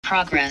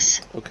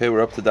progress. Okay,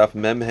 we're up to Daf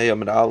Mem Hey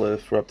Amid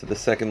Aleph. We're up to the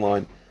second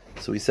line.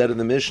 So we said in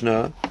the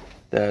Mishnah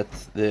that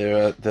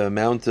the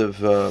amount of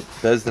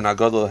Bezdin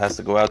Agadol has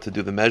to go out to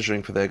do the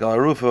measuring for the Egel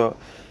Arufa.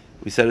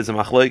 We said it's a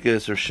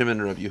machlekes or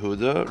Shimon and Rabbi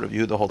Yehuda. Rabbi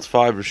Yehuda holds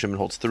 5, or Shimon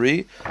holds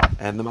 3.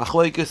 And the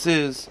machlekes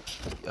is,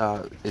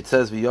 it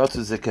says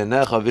v'yotzu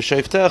zekenecha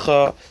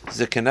v'sheiftecha.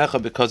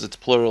 Zekenecha, because it's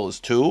plural, is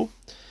 2.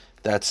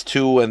 That's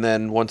 2, and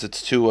then once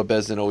it's 2, a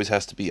Bezdin always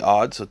has to be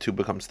odd, so 2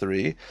 becomes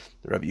 3.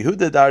 The Rabbi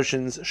Yehuda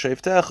darshans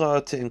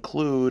sheiftecha to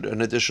include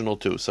an additional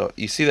 2. So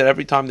you see that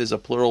every time there's a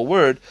plural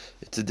word,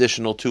 it's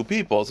additional 2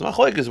 people. So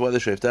machlekes is whether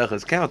sheiftecha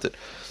is counted.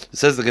 It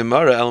says the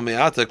Gemara El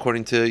Me'ata,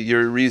 according to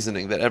your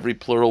reasoning, that every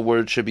plural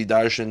word should be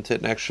darshan to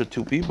an extra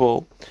 2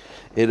 people.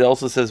 It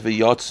also says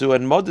v'yotzu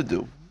and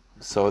modadu.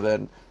 So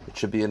then it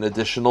should be an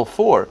additional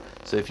 4.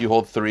 So if you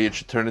hold 3, it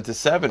should turn into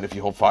 7. If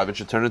you hold 5, it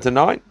should turn into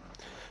 9.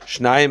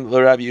 Shnaim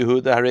l'Rabbi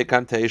Yehuda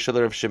harekan teisha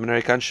l'Rav Shimon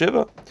harekan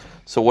shiva.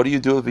 So what do you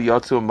do with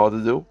v'yotzu and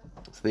modadu?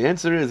 So the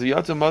answer is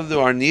v'yotzu and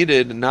modadu are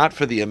needed not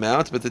for the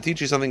amount, but to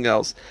teach you something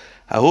else.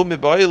 Hahu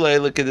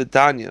miboile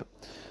l'kedetanya.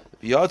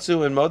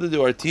 V'yotzu and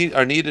modadu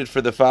are needed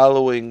for the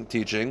following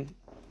teaching,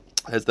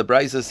 as the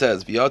Brisa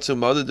says. V'yotzu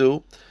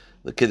modadu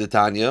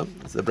l'kedetanya.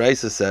 As the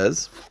Brisa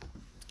says,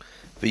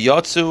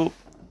 v'yotzu.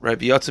 Right,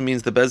 v'yotzu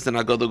means the Bezdin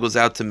Agadol goes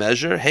out to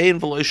measure.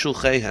 Hein v'lo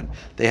shulchehen.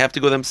 They have to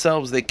go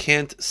themselves. They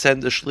can't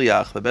send a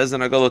shliach. The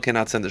Bezdin Agadol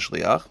cannot send a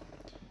shliach.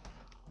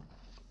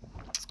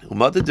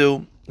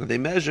 Umadadu, they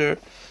measure.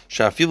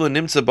 Shafilu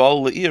nimtza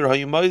bal le'ir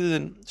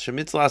hayumaydin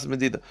shemitzlas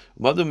medida.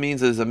 Umadu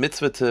means there's a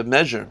mitzvah to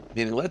measure.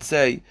 Meaning, let's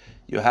say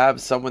you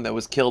have someone that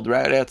was killed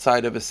right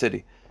outside of a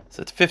city.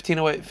 So it's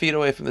 15 feet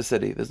away from the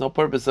city. There's no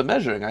purpose of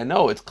measuring. I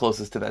know it's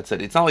closest to that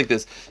city. It's not like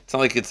this. It's not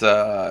like it's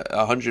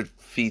 100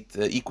 feet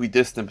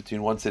equidistant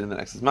between one city and the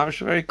next. It's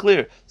mamash very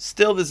clear.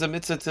 Still, there's a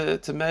mitzvah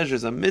to measure.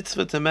 There's a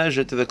mitzvah to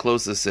measure to the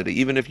closest city.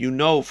 Even if you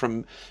know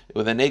from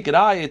with a naked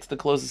eye it's the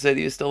closest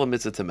city, it's still a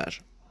mitzvah to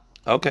measure.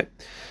 Okay.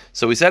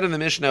 So we said in the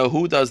Mishnah,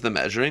 who does the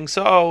measuring?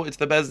 So it's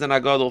the Bezdin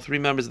Agadol, 3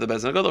 members of the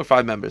Bezdin Agadol, or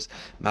 5 members.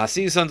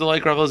 Masi son to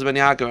like Rav Elazar ben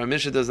Yaakov. Our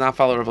Mishnah does not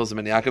follow Rav Elazar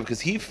ben Yaakov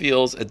because he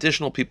feels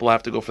additional people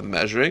have to go for the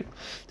measuring.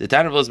 The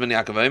Tan Rav Elazar ben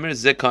Yaakov Omer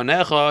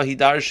Zekanecha, he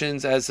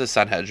darshins as a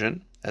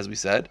Sanhedrin, as we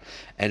said,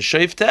 and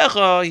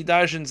Sheiftecha, he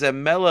darshins a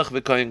Melech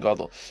v'Kohen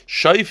Gadol.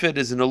 Sheifet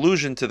is an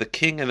allusion to the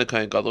king and the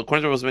Kohen Gadol.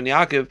 According to Rav Elazar ben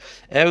Yaakov,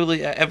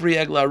 every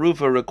Egla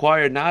Arufa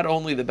required not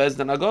only the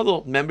Bezdin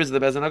Agadol, members of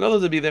the Bezdin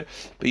Agadol to be there,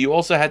 but you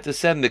also had to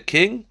send the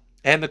king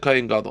and the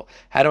Kohen Gadol.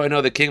 How do I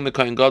know the king and the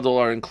Kohen Gadol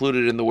are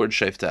included in the word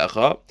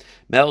Sheiftecha?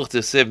 Melech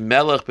tesiv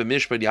Melech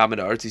b'mishpat yamid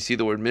haaretz. You see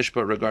the word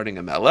mishpat regarding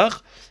a Melech,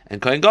 and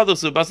Kohen Gadol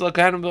so basal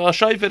kahanim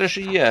v'ashayfet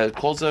ashiyeh. It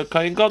calls a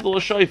Kohen Gadol a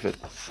shayfet.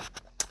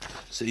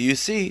 So you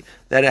see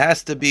that it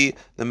has to be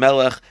the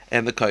Melech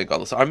and the Kohen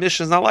Gadol. So our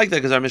Mishnah is not like that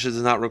because our Mishnah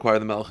does not require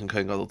the Melech and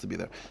Kohen Gadol to be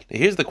there. Now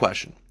here's the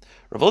question.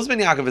 Rav Elazar ben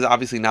Yaakov is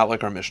obviously not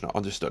like our Mishnah.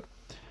 Understood.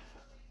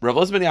 Rav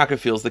Elazar ben Yaakov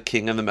feels the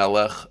king and the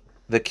Melech,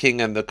 the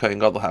king and the Kohen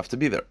Gadol have to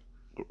be there.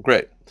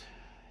 Great.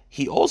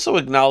 He also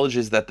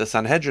acknowledges that the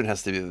Sanhedrin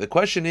has to be there. The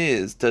question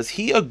is, does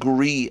he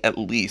agree at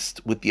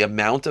least with the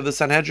amount of the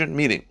Sanhedrin?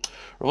 Meaning,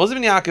 Rav Elazar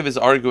ben Yaakov is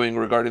arguing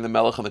regarding the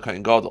Melech and the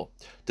Kohen Gadol.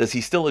 Does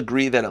he still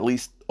agree that at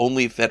least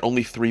only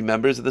 3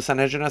 members of the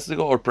Sanhedrin has to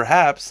go? Or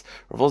perhaps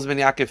Rav Elazar ben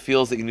Yaakov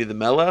feels that you need the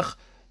Melech,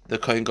 the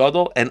Kohen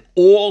Gadol, and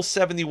all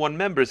 71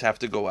 members have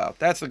to go out.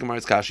 That's the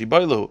Gemara's Kashi.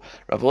 Boilu.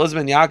 Rav Elazar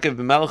ben Yaakov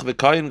b'Melech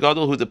v'Kohen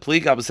Gadol who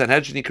deplig ab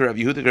Sanhedrin Rav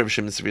Yehuda Rav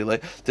Shimon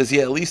Sivile. Does he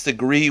at least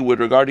agree with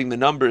regarding the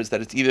numbers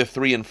that it's either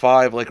 3 and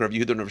 5 like Rav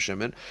Yehuda and Rav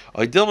Shimon?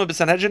 Or Dilma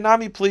b'Sanhedrin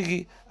nami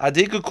pligi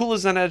adika kula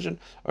Sanhedrin.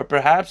 Or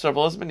perhaps Rav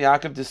Elazar ben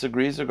Yaakov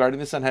disagrees regarding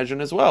the Sanhedrin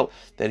as well,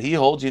 that he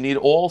holds you need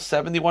all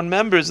 71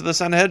 members of the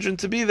Sanhedrin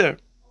to be there.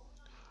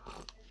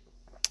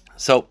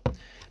 So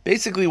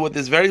basically, what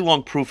this very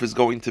long proof is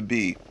going to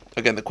be.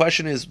 Again, the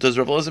question is, does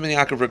Rav Elazar ben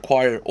Yaakov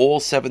require all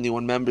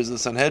 71 members of the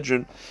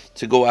Sanhedrin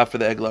to go after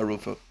the Egla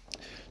Arufa?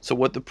 So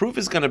what the proof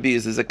is going to be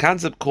is there's a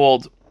concept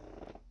called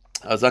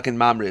Zakin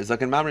Mamre.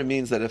 Zakin Mamre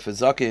means that if a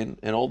Zakin,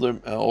 an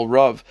old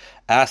Rav,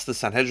 asks the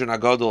Sanhedrin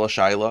Agadol a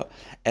Shaila,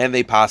 and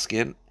they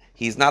paskin,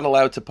 he's not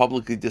allowed to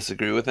publicly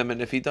disagree with him,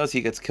 and if he does,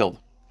 he gets killed.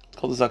 It's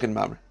called the Zakin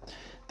Mamre.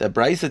 The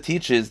Brisa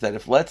teaches that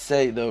if, let's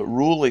say, the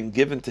ruling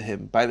given to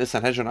him by the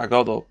Sanhedrin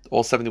Agadol,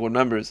 all 71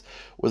 members,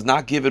 was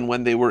not given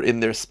when they were in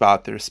their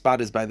spot is by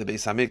the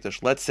Beis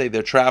HaMikdash. Let's say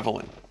they're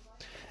traveling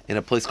in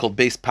a place called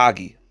Beis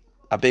Pagi,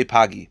 Beis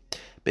Pagi.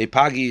 Beis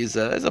Pagi is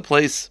a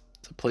place.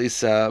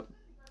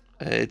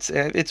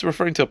 It's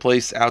referring to a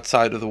place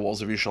outside of the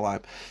walls of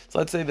Yerushalayim. So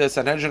let's say the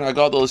Sanhedrin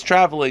Agadol is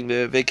traveling,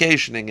 they're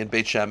vacationing in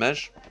Beit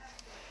Shemesh,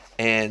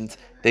 and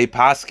they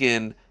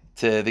paskin.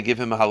 They give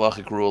him a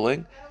halachic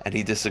ruling, and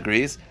he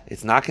disagrees.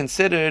 It's not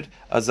considered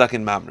a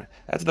zakin mamre.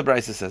 That's what the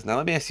Brisa says. Now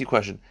let me ask you a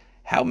question.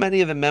 How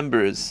many of the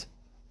members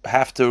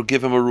have to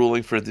give him a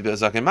ruling for it to be a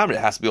zakin mamre?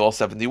 It has to be all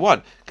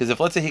 71. Because if,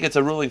 let's say, he gets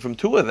a ruling from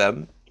 2 of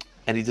them,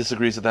 and he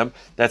disagrees with them,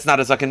 that's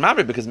not a Zaken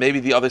Mamre, because maybe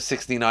the other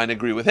 69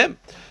 agree with him.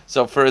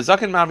 So for a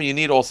Zaken Mamre, you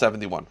need all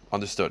 71.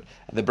 Understood.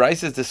 And the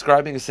Bryce is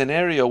describing a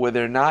scenario where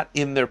they're not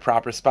in their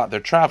proper spot. They're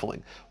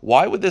traveling.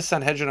 Why would this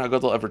Sanhedrin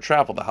HaGadol ever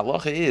travel? The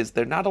halacha is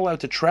they're not allowed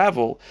to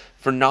travel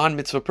for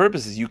non-mitzvah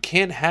purposes. You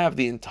can't have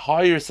the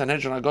entire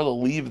Sanhedrin HaGadol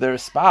leave their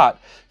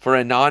spot for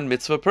a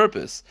non-mitzvah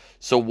purpose.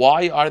 So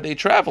why are they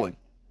traveling?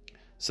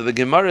 So the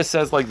Gemara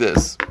says like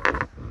this.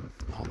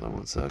 Hold on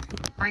one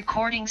second.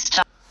 Recording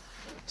stop.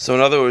 So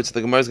in other words,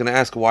 the Gemara is going to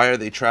ask, why are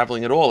they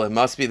traveling at all? It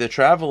must be they're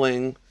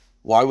traveling.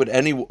 Why would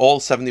all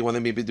 71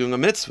 of them be doing a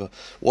mitzvah?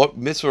 What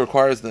mitzvah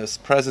requires the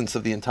presence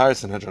of the entire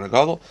Sanhedrin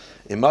HaGadol?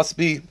 It must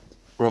be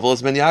Rav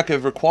Ben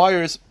Yaakov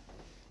requires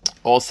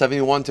all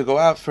 71 to go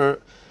out for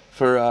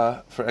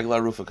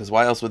Eglah Rufa, because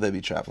why else would they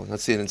be traveling?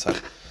 Let's see it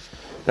inside.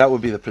 That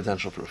would be the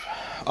potential proof.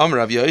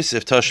 Rav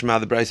Yosef Tashma,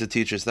 the Brisa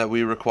teaches that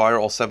we require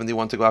all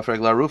 71 to go out for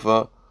Eglah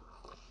Rufa,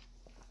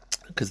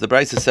 because the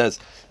Brisa says,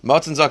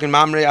 Matzin Zaken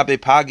Mamre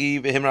Abe Pagi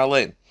V'Himra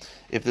Lein.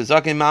 If the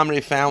Zaken Mamre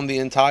found the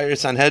entire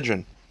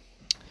Sanhedrin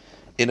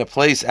in a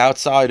place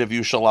outside of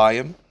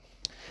Yerushalayim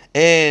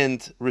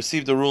and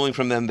received a ruling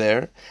from them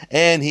there,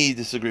 and he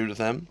disagreed with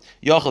them,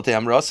 you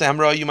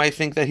might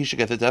think that he should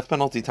get the death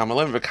penalty. The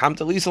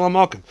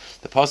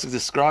pasuk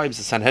describes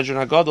the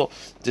Sanhedrin HaGadol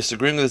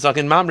disagreeing with the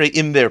Zaken Mamre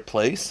in their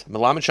place.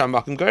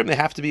 They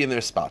have to be in their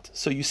spot.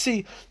 So you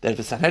see that if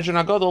the Sanhedrin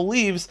HaGadol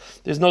leaves,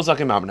 there's no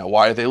Zaken Mamre. Now,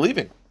 why are they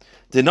leaving?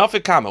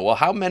 Well,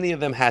 how many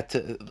of them left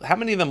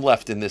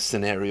in this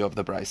scenario of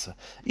the Brisa?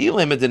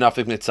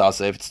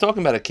 If it's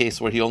talking about a case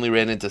where he only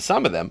ran into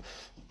some of them,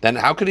 then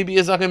how could he be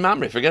a Zaken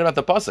Mamre? Forget about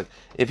the pasuk.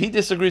 If he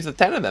disagrees with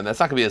 10 of them, that's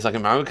not going to be a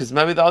Zaken Mamre, because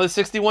maybe the other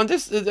 61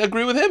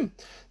 agree with him.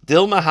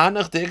 Maybe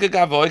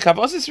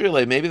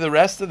the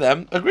rest of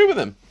them agree with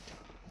him.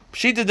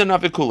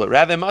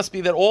 Rather, it must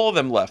be that all of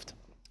them left,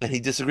 and he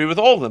disagreed with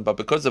all of them, but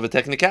because of a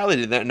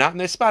technicality, they're not in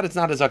their spot, it's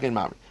not a Zaken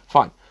Mamre.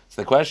 Fine.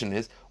 So the question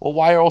is, well,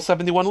 why are all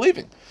 71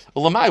 leaving?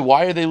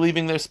 Why are they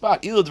leaving their spot?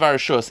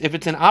 If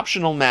it's an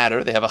optional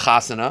matter, they have a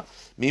chasana.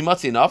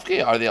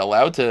 Are they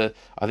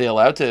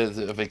allowed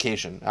to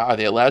vacation? Are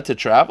they allowed to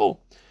travel?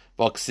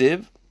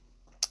 The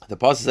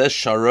pasuk says,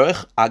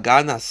 Sharuch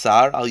agan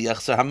hasar al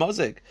yechser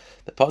hamozek.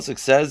 The pasuk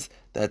says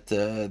that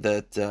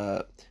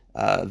the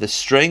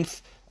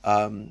strength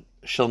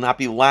shall not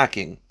be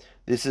lacking.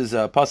 This is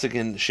a pasuk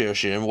in Shir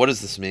Shirim. What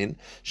does this mean?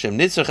 So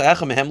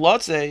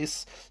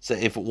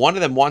if one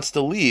of them wants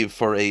to leave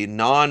for a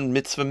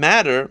non-mitzvah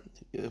matter,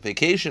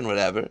 vacation,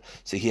 whatever,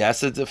 so he has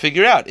to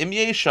figure out.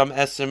 They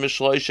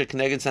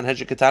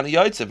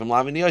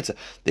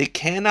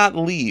cannot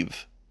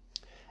leave.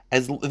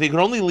 They can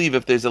only leave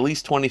if there's at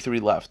least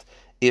 23 left.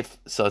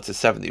 So it's a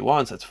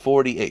 71, so it's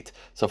 48.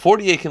 So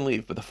 48 can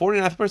leave, but the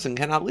 49th person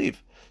cannot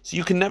leave. So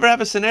you can never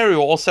have a scenario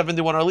where all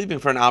 71 are leaving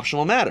for an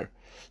optional matter.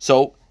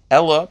 So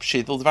Ella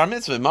Pshitl Dvar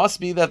Mitzvah. It must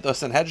be that the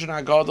Sanhedrin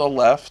HaGadol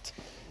left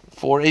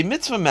for a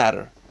mitzvah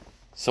matter.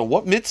 So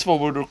what mitzvah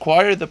would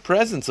require the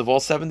presence of all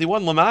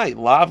 71? Lamai,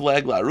 Lav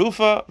Legla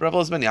Rufa,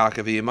 Rabbi Ben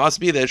Yaakov. It must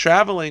be they're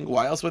traveling.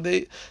 Why else would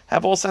they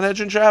have all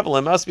Sanhedrin travel?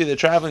 It must be they're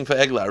traveling for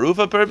Egla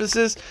Rufa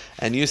purposes.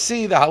 And you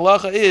see, the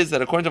halacha is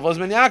that according to Rabbi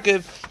Ben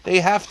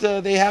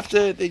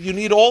Yaakov, you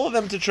need all of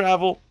them to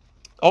travel.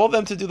 All of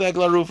them to do the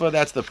Egla Rufa,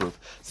 that's the proof.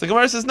 So the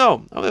Gemara says,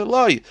 no. The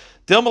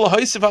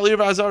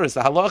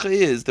halacha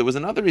is, there was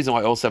another reason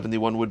why all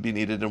 71 would be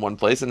needed in one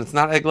place, and it's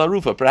not Egla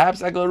Rufa.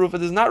 Perhaps Egla Rufa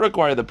does not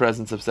require the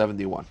presence of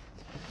 71.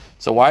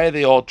 So why are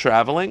they all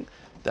traveling?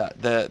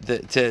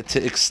 To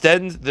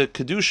extend the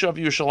Kedusha of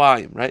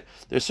Yerushalayim, right?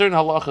 There's certain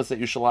halachas that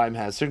Yerushalayim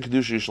has, certain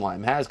Kedusha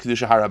Yerushalayim has,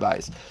 Kedusha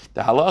Harabais.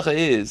 The halacha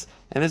is,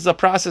 and this is a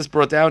process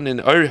brought down in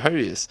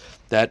Harius,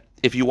 that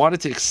if you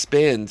wanted to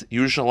expand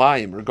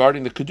Yerushalayim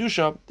regarding the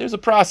Kedusha, there's a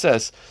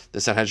process.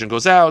 The Sanhedrin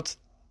goes out,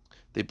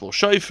 they blow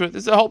shofar,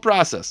 there's a whole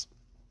process.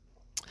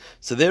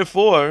 So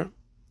therefore,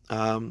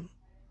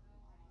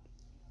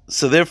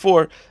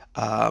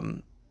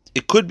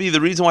 it could be the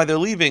reason why they're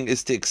leaving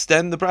is to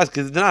extend the process.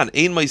 Because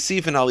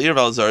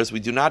we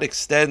do not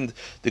extend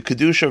the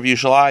Kedusha of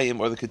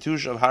Yerushalayim or the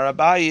Kedusha of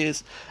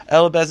Harabayis.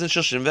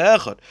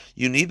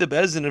 You need the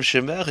Bezin of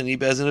Shem V'echad, you need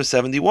Bezin of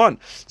 71.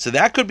 So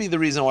that could be the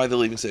reason why they're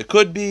leaving. So it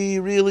could be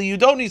really you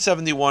don't need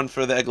 71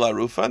 for the Egla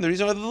Rufa, and the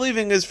reason why they're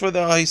leaving is for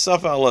the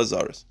Hisafa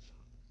al-Azaris.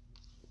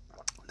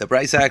 The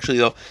Brisa actually,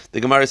 though, the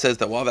Gemara says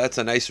that while that's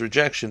a nice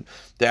rejection,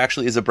 there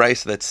actually is a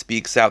Brisa that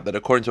speaks out that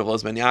according to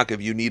Rav Ben Yaakov,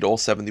 you need all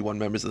 71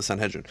 members of the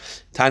Sanhedrin.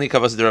 Tani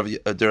Kavas Rav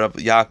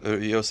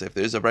Yosef.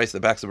 There is a Brisa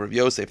that backs up Rav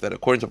Yosef that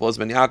according to Rav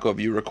Ben Yaakov,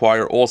 you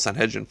require all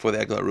Sanhedrin for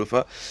the Egla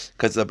Rufa,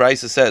 because the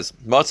Brisa says,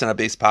 Matzana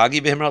Beis Pagi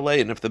V'Himra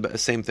Lei, and if the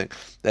same thing,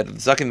 that if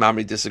Zaken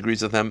Mamre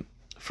disagrees with them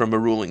from a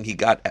ruling he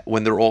got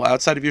when they're all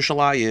outside of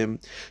Yerushalayim,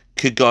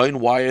 Kigoin,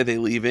 why are they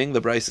leaving?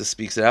 The Brisa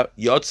speaks it out.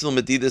 Yotzil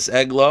Medidus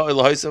Egla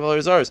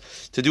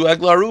to do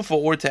Egla Rufa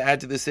or to add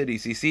to the city.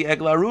 So you see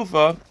Egla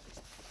Rufa,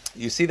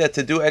 you see that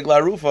to do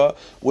Egla Rufa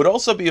would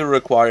also be a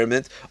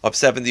requirement of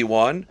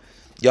 71.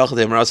 So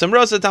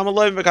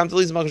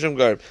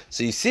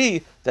you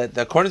see that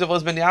according to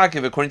Vos Ben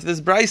Yaakov, according to this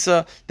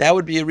brisa, that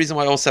would be a reason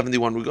why all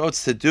 71 would go.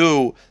 It's to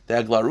do the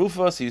Egla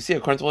Arufa. So you see,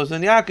 according to Vos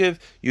Ben Yaakov,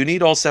 you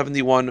need all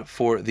 71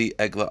 for the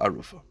Egla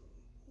Arufa.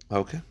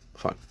 Okay,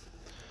 fine.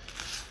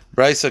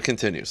 Brisa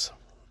continues.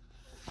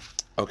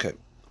 Okay.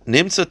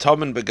 Nimtza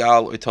Taman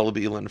Begal Oitol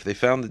Beilan. If they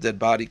found the dead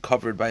body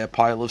covered by a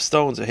pile of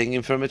stones or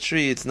hanging from a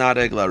tree, it's not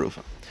Egla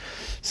Arufa.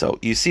 So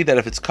you see that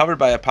if it's covered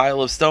by a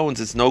pile of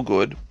stones, it's no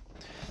good.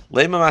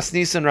 Lema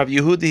Masnisan Rav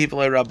Yehuda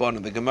Hivlei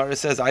Rabbanan. The Gemara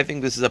says, I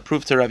think this is a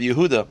proof to Rav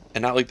Yehuda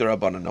and not like the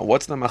Rabbanan. Now,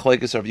 what's the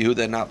machlekes Rav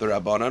Yehuda and not the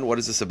Rabbanan? What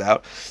is this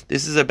about?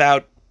 This is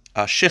about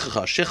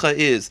shichcha. Shichcha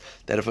is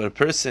that if a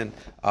person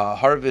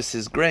harvests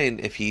his grain,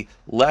 if he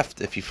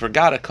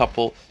forgot a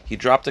couple, he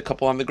dropped a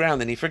couple on the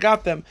ground and he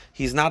forgot them,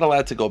 he's not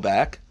allowed to go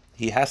back.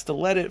 He has to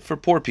let it for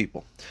poor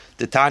people.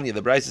 The Tanya,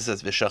 the Brisa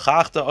says,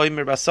 V'shachachta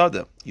oimer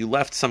basada. You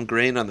left some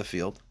grain on the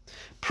field.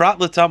 Prat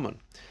l'tamun.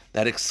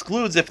 That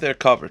excludes if they're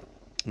covered.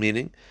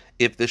 Meaning,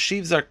 if the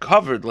sheaves are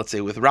covered, let's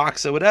say with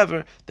rocks or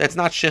whatever, that's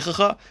not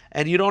shechicha,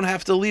 and you don't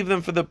have to leave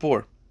them for the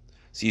poor.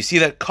 So you see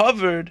that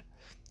covered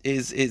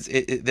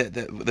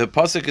the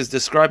pasuk is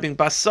describing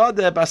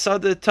basada.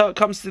 Basada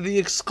comes to the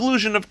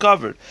exclusion of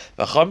covered.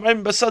 The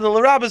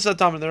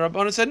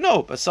Rabbanan said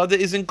no. Basada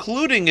is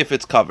including if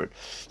it's covered.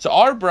 So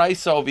our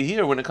brisa over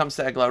here, when it comes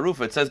to Egla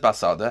Arufa, it says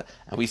basada,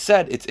 and we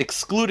said it's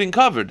excluding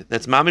covered.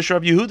 That's mamish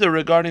Rav Yehuda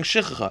regarding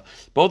shichcha.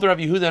 Both Rav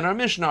Yehuda and our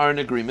Mishnah are in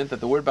agreement that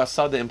the word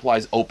basada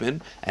implies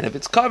open, and if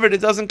it's covered,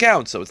 it doesn't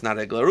count. So it's not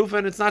Egla Arufa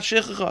and it's not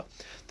shichcha.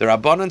 The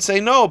Rabbanan say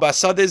no,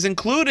 basada is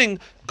including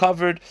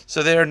covered,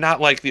 so they are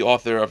not like the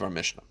author of our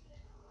Mishnah.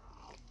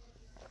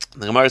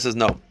 The Gemara says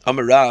no.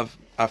 Amar Rav,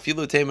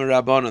 afilu temer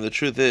Rabbanan. The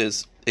truth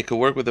is, it could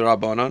work with the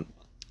Rabbanan.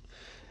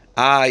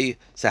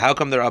 So how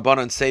come the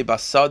Rabbanan say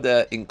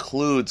basada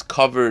includes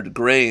covered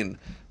grain,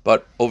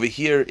 but over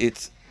here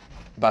it's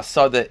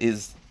basada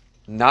is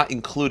not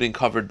including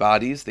covered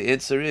bodies? The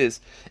answer is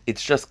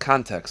it's just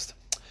context.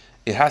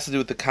 It has to do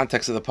with the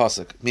context of the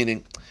pasuk,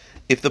 meaning,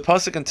 if the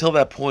pasuk until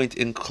that point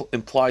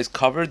implies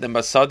covered, then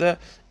basada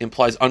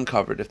implies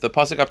uncovered. If the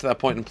pasuk up to that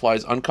point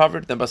implies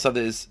uncovered, then basada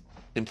is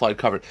implied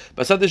covered.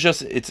 Basada is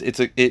just it's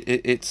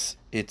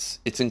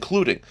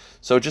including.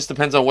 So it just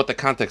depends on what the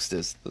context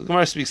is. The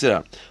Gemara speaks it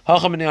out.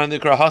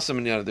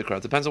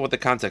 It depends on what the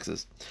context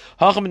is.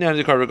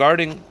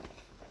 Regarding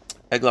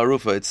Egla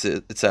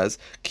Arufa, it says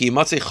ki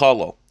matzei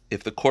chalo.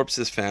 If the corpse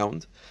is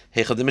found,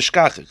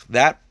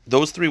 that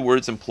those three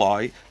words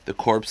imply the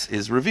corpse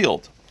is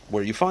revealed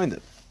where you find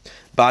it.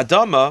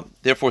 Ba'adama,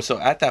 therefore, so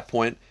at that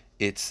point,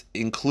 it's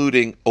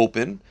including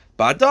open.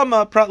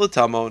 Ba'adama, prat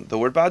l'tamon. The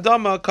word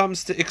ba'adama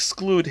comes to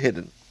exclude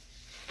hidden.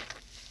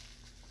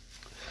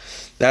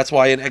 That's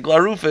why in Egla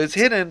Arufa is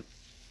hidden.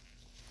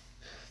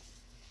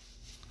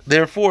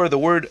 Therefore, the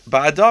word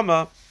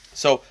ba'adama,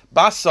 so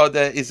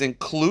basada is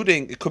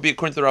including, it could be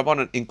according to the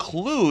Rabbanan,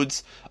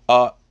 includes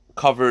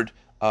covered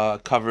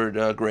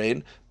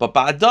grain, but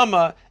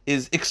ba'adama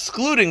is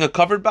excluding a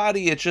covered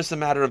body. It's just a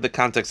matter of the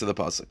context of the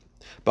pasuk.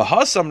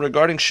 Bahasam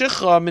regarding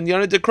shichcha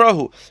minyana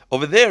dekrahu.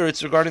 Over there,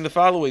 it's regarding the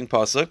following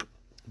pasuk.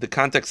 The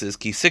context is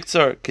ki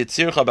siktzar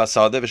kitzircha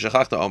basada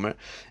v'shechachta omer.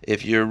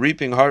 If you're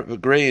reaping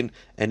grain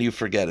and you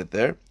forget it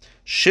there,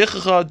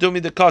 shichcha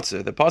dumi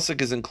dekatzer. The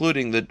pasuk is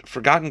including the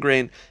forgotten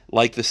grain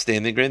like the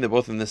standing grain. They're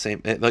both in the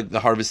same, like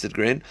the harvested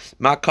grain.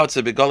 Ma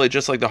katzer begale,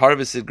 just like the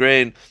harvested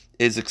grain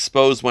is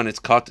exposed when it's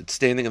cut, it's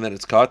standing and then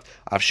it's cut.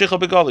 Avshicha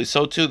begali,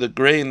 so too the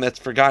grain that's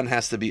forgotten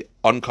has to be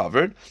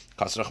uncovered.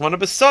 And therefore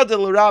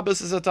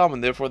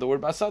the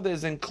word basada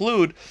is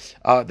include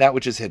that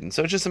which is hidden.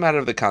 So it's just a matter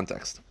of the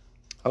context.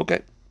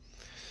 Okay.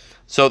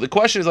 So the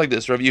question is like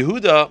this: Rav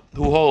Yehuda,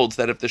 who holds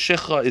that if the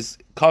shichcha is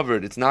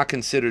covered, it's not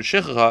considered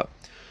shichcha.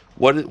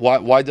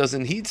 Why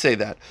doesn't he say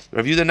that?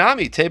 Rav Yehuda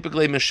Nami,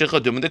 typically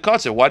meshicha dum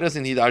dekatzer. Why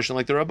doesn't he darshan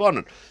like the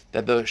Rabbanan?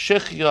 That the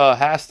shichcha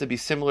has to be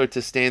similar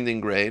to standing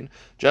grain,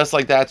 just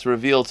like that's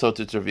revealed, so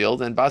it's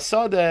revealed, and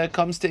basada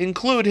comes to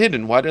include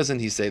hidden. Why doesn't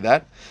he say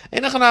that?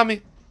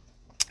 Enachanami.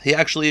 He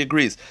actually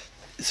agrees.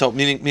 So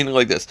meaning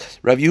like this: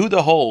 Rav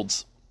Yehuda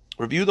holds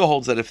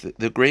that if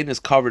the grain is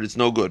covered, it's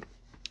no good.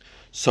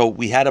 So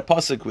we had a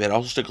pasuk, we had a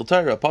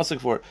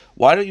pasuk for it.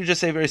 Why don't you just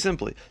say very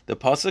simply? The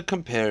pasuk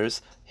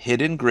compares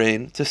hidden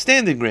grain to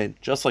standing grain,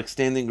 just like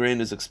standing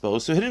grain is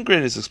exposed, so hidden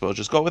grain is exposed.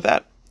 Just go with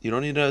that. You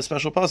don't need a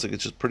special pasuk.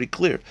 It's just pretty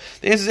clear.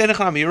 The answer is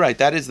Enechami. You're right.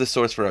 That is the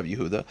source for Rav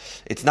Yehuda.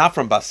 It's not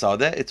from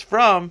basada. It's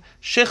from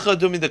shicha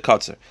dumi the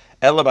katzer.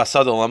 Ela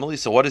basada lamali.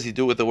 So what does he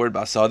do with the word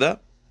basada?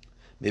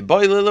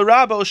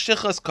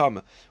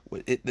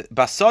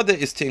 Basada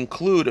is to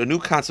include a new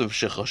concept of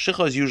shicha.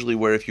 Shicha is usually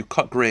where if you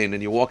cut grain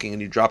and you're walking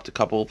and you dropped a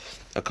couple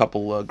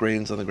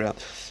grains on the ground.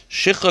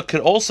 Shicha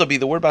could also be,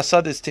 the word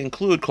basada is to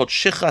include called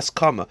shichas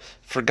kama,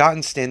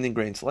 forgotten standing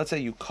grain. So let's say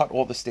you cut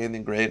all the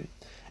standing grain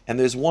and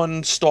there's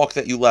one stalk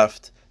that you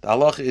left. The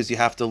halacha is you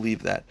have to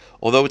leave that.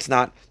 Although it's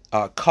not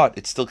cut,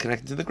 it's still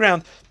connected to the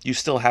ground, you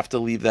still have to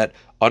leave that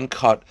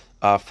uncut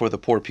for the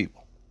poor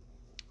people.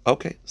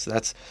 Okay, so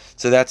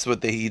that's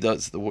what he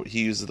does.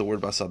 He uses the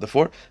word basada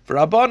for. For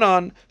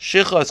Rabbanan,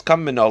 shicha is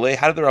kam minole.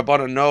 How do the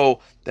Rabbanan know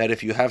that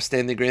if you have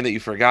standing grain that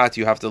you forgot,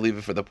 you have to leave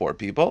it for the poor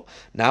people?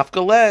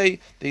 Nafkalei,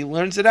 he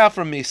learns it out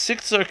from me.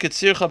 Siktzar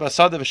kitzircha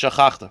basada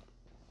v'shachachta.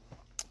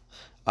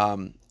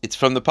 It's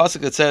from the pasuk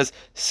that says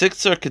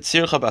 "Siktzar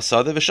kitzircha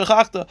basada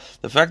v'shachachta."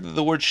 The fact that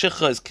the word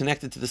shicha is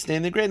connected to the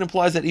standing grain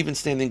implies that even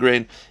standing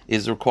grain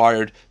is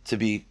required to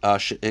be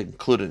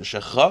included in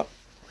shicha.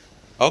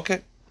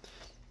 Okay.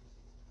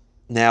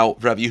 Now,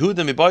 Rabbi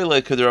Yehuda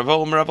mibayla could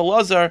Ravo Rav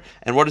Elazar,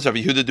 and what does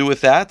Rabbi Yehuda do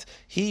with that?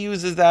 He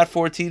uses that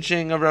for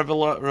teaching of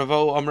Ravo Rav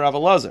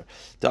Elazar.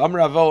 The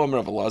Ravo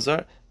Rav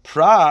Elazar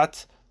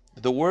prat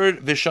the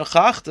word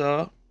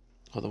v'shachachta.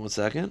 Hold on 1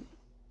 second.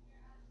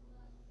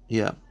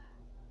 Yeah.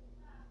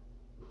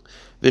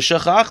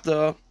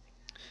 V'shachachta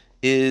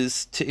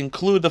is to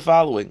include the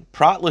following: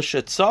 Prat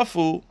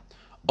l'shetzafu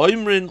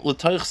oimrin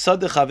l'toich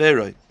sadeh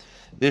chaveroi.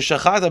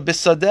 V'shachachta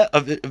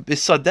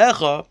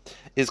bisadecha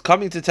is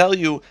coming to tell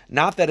you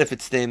not that if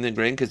it's standing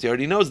grain, because he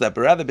already knows that,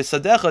 but rather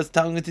bisadecha is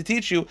telling you to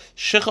teach you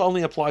shicha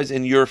only applies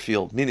in your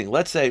field. Meaning,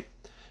 let's say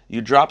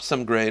you drop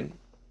some grain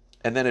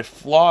and then it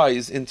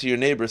flies into your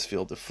neighbor's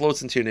field. It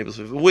floats into your neighbor's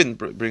field. If the wind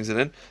brings it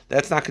in,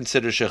 that's not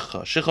considered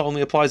shicha. Shicha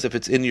only applies if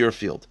it's in your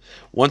field.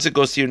 Once it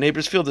goes to your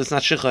neighbor's field, it's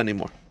not shicha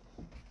anymore.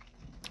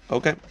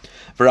 Okay.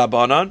 For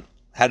Rabbanan,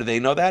 how do they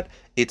know that?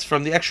 It's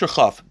from the extra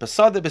chaf.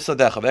 Basada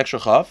bisadecha of extra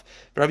chaf.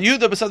 Rabbi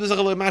Yehuda basada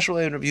zechal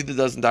mashal, and Rabbi Yehuda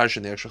doesn't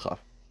darshan the extra chaf.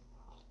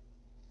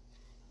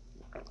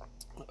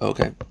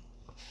 Okay.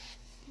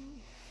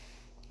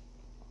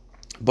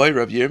 By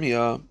Rabbi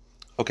Yirmiyah.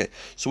 Okay,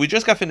 so we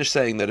just got finished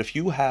saying that if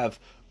you have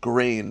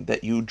grain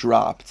that you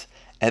dropped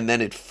and then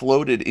it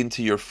floated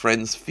into your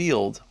friend's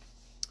field,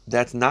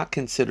 that's not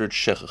considered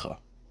shechacha.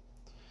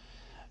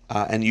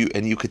 And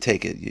you could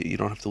take it. You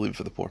don't have to leave it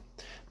for the poor.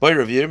 By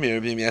Rabbi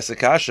Yirmiyah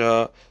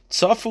asakasha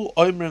tzafu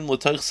oimrim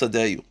l'toich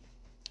sadeyu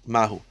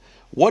mahu.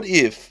 What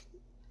if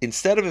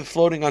instead of it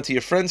floating onto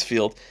your friend's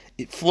field,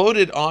 it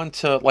floated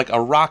onto like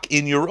a rock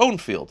in your own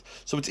field?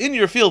 So it's in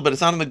your field, but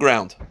it's not on the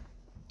ground.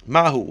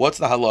 Mahu, what's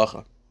the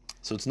halacha?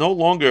 So it's no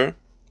longer,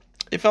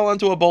 it fell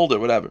onto a boulder,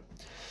 whatever.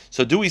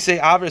 So do we say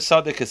aver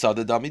sadeh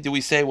kesada dami? Do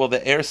we say, well, the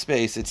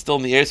airspace, it's still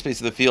in the airspace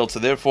of the field, so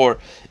therefore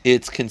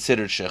it's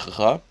considered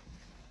shechacha?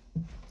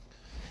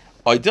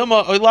 Or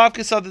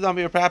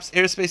perhaps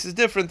airspace is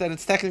different, that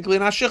it's technically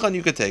not shecha and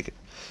you could take it.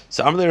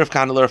 So Amr Rav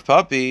Kanel Rav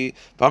Papi,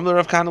 Amr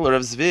Rav Kanel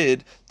Rav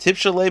Zvid,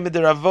 Tipshalei Mid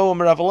Ravo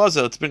Rav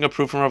Elazar. Let's bring a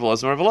proof from Rav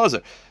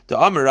Elazar. The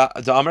Amr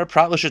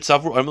Pratlish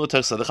Tzavur Oimel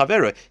Tachsad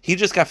Chavera. He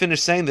just got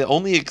finished saying the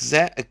only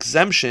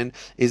exemption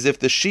is if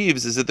the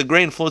sheaves, is that the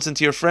grain floats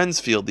into your friend's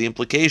field. The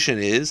implication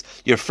is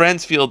your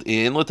friend's field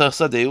in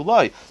L'Tachsadei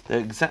Ulai.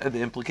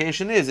 The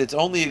implication is it's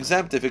only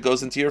exempt if it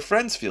goes into your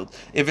friend's field.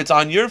 If it's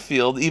on your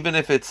field, even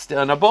if it's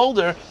on a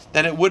boulder,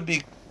 then it would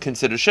be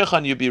considered shecha,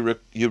 and you'd be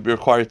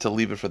required to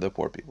leave it for the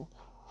poor people.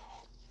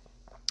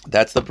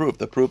 That's the proof.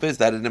 The proof is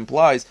that it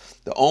implies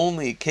the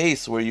only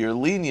case where you're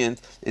lenient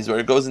is where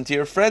it goes into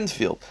your friend's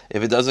field.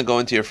 If it doesn't go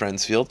into your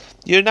friend's field,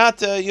 you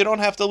don't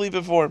have to leave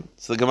it for him.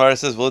 So the Gemara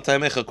says,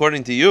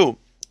 according to you,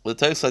 so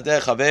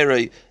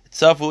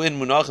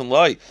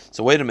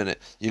wait a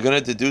minute, you're going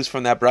to deduce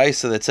from that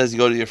brisa that says you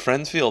go to your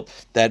friend's field,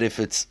 that if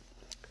it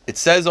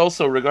says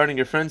also regarding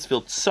your friend's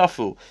field,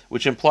 tsafu,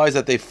 which implies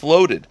that they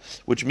floated,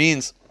 which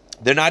means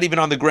they're not even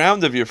on the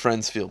ground of your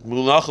friend's field.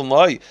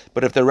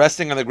 But if they're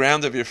resting on the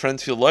ground of your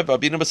friend's field,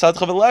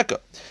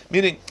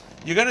 meaning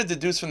you're going to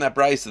deduce from that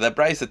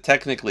brisa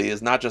technically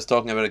is not just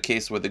talking about a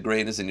case where the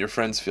grain is in your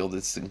friend's field.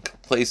 It's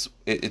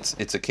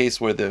a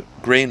case where the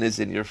grain is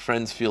in your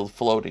friend's field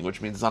floating, which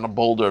means it's on a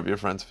boulder of your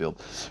friend's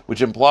field,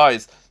 which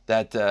implies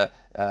that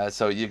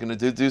so you're going to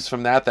deduce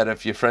from that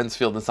if your friend's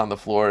field is on the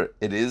floor,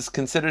 it is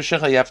considered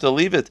shecha, you have to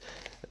leave it.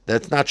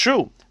 That's not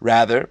true.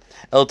 Rather,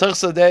 el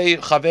tachsadei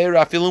chaver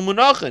afilu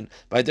munachin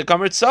by the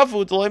kamer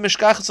tzafu t'loy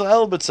mishkachas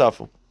el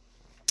b'tzafu.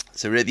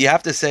 So you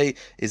have to say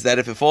is that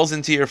if it falls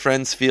into your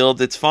friend's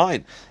field, it's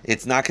fine.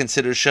 It's not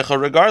considered shecha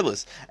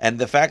regardless. And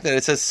the fact that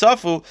it says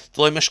tzafu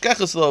t'loy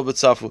mishkachas el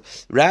b'tzafu,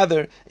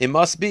 rather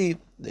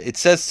it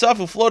says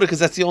tzafu floated because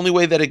that's the only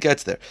way that it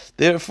gets there.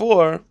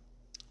 Therefore,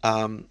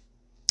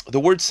 the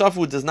word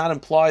safu does not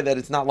imply that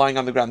it's not lying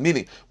on the ground.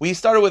 Meaning, we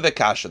started with a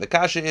kasha. The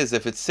kasha is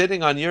if it's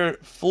sitting on your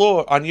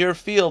floor, on your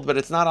field, but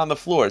it's not on the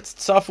floor. It's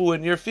safu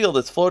in your field.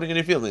 It's floating in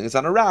your field. It's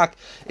on a rock.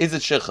 Is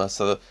it shecha?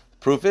 So the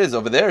proof is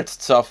over there. It's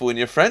safu in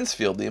your friend's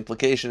field. The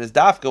implication is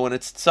dafka when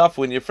it's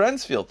safu in your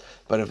friend's field.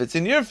 But if it's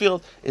in your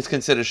field, it's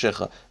considered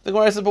shecha. The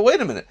Gemara says, but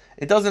wait a minute.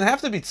 It doesn't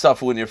have to be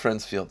safu in your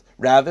friend's field.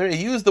 Rather, it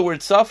used the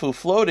word safu,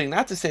 floating,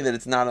 not to say that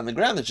it's not on the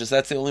ground. It's just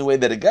that's the only way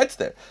that it gets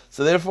there.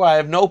 So therefore, I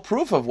have no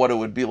proof of what it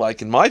would be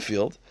like in my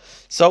field.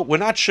 So we're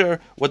not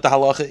sure what the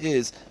halacha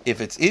is if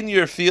it's in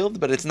your field,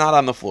 but it's not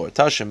on the floor.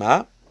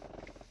 Tashema.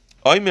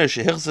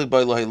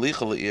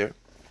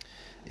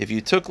 If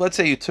you took, let's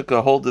say you took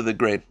a hold of the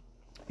grain.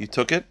 You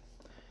took it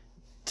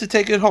to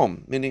take it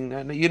home, meaning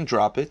you didn't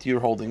drop it, you're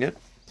holding it.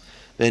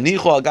 And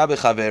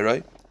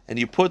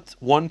you put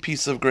one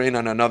piece of grain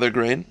on another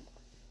grain.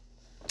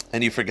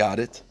 and you forgot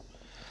it.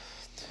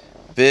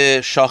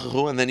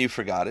 V'shachachu, and then you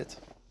forgot it.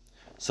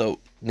 So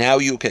now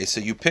you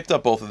picked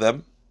up both of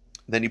them,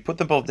 then you put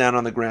them both down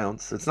on the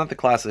ground. So it's not the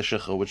classic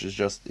shechah, which is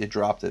just it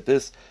dropped it.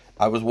 This,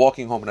 I was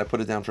walking home and I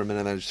put it down for a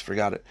minute and I just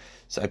forgot it.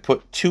 So I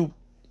put two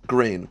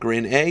grain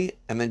A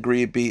and then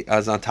grain B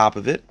as on top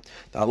of it.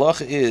 The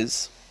halacha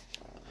is,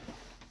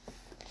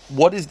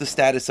 what is the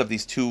status of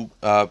these two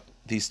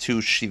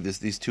shivas,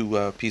 these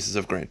two pieces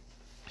of grain?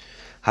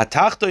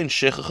 Hatachton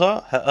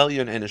shechacha,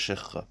 ha'elyon en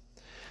shechacha.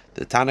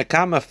 The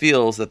Tanakama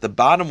feels that the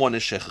bottom one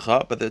is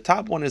shechacha, but the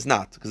top one is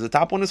not, because the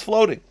top one is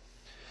floating.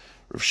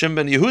 Rav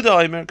Shimon ben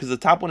Yehuda Omer, because the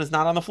top one is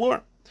not on the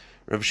floor.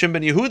 Rav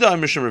Shimon ben Yehuda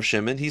Omer Rav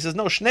Shimon, he says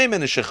no, shnei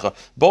men is shechacha.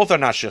 Both are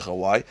not shechacha.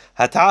 Why?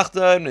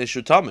 Hatachta and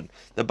shutamen.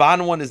 The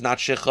bottom one is not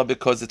shechacha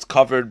because it's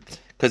covered.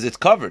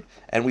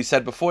 And we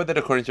said before that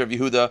according to Rav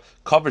Yehuda,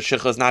 covered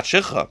shechacha is not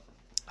shechacha.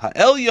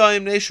 Ha'el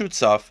yaim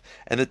neshutzaf,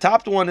 and the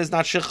top one is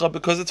not shechacha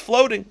because it's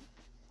floating.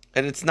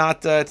 And it's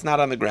not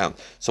on the ground.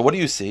 So what do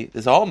you see?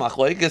 There's a whole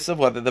machlokes of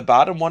whether the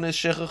bottom one is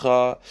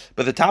shechacha,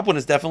 but the top one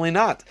is definitely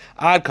not.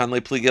 Ad kan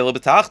lepligel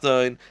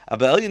betachton,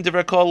 abelin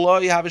devrakol lo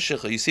you have a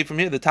shechacha. You see from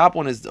here, the top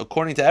one is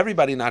according to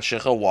everybody not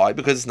shechacha. Why?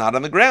 Because it's not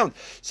on the ground.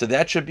 So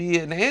that should be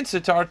an answer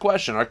to our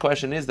question. Our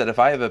question is that if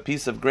I have a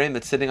piece of grain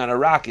that's sitting on a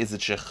rock, is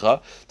it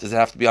shechacha? Does it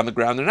have to be on the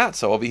ground or not?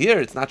 So over here,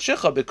 it's not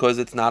shechacha because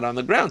it's not on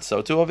the ground.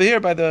 So too over there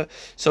by the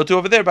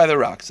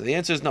rock. So the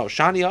answer is no.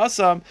 Shani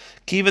asam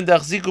kiven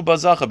dachziku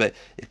bazachabe.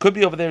 It could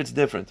be over there, it's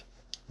different.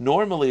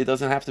 Normally, it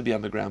doesn't have to be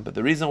on the ground, but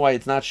the reason why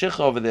it's not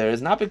shecha over there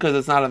is not because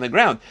it's not on the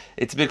ground.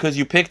 It's because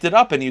you picked it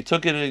up and you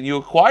took it and you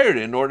acquired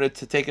it in order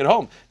to take it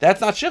home. That's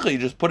not shecha. You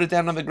just put it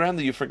down on the ground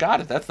and you forgot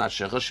it. That's not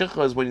shecha.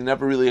 Shecha is when you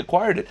never really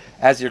acquired it.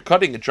 As you're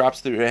cutting, it drops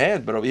through your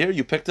hand, but over here,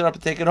 you picked it up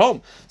and take it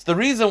home. So the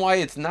reason why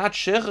it's not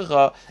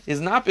shecha is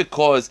not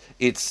because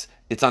it's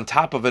on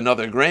top of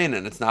another grain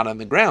and it's not on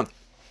the ground.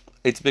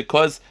 It's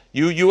because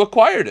you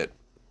acquired it.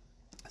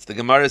 The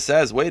Gemara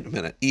says, wait a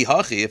minute,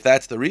 ihachi, if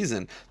that's the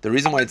reason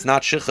why it's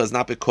not shicha is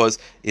not because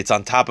it's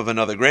on top of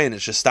another grain,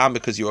 it's just stam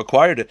because you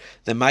acquired it,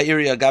 then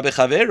ma'iri agabe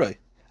chaveroi,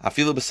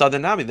 afilu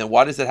b'sadanami, then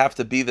why does it have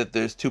to be that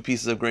there's two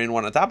pieces of grain,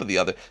 one on top of the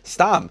other?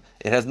 Stam,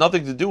 it has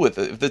nothing to do with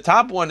it. If the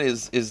top one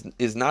is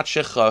not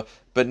shicha,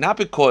 but not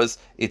because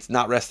it's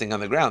not resting on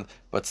the ground,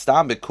 but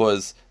stam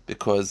because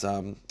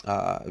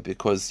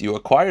you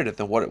acquired it,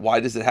 then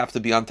why does it have to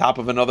be on top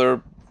of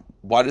another?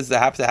 Why does it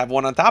have to have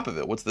one on top of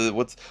it? Why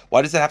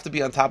does it have to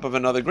be on top of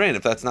another grain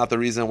if that's not the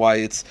reason why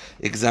it's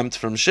exempt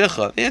from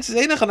shecha? The answer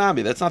is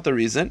einachanami. That's not the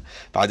reason.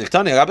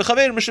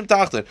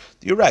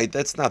 You're right.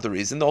 That's not the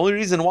reason. The only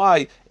reason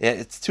why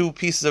it's two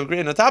pieces of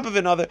grain on top of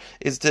another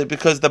is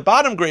because the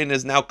bottom grain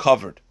is now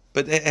covered,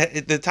 but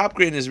the top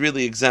grain is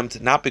really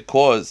exempt, not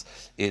because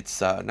what do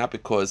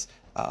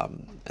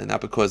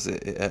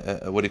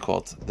you call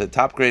it? The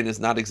top grain is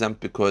not exempt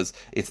because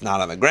it's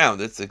not on the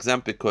ground. It's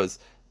exempt because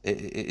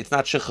it's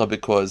not shecha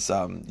because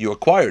you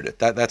acquired it.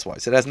 That's why.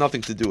 So it has nothing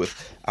to do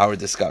with our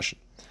discussion.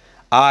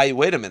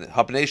 Wait a minute.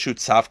 But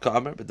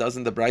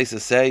doesn't the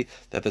Brisa say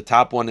that the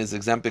top one is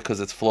exempt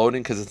because it's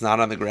floating, because it's not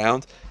on the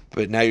ground?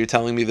 But now you're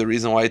telling me the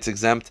reason why it's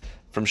exempt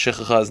from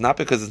shechacha is not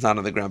because it's not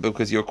on the ground, but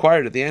because you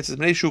acquired it. The answer is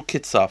Meishu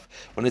Kitzaf.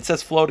 When it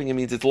says floating, it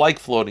means it's like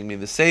floating. I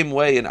mean, the same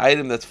way an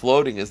item that's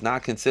floating is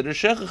not considered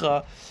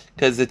shechacha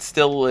because it's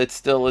still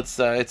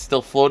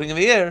floating in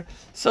the air.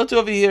 So too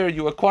over here,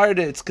 you acquired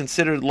it, it's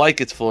considered like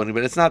it's floating,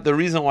 but it's not. The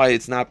reason why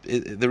it's not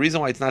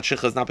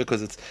shechacha is not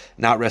because it's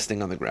not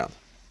resting on the ground.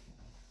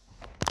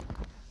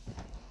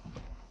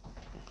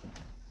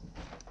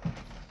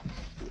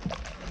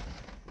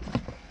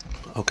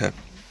 Okay.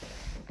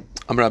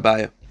 Amar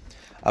Abaya.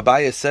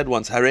 Abaya said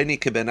once, Hareni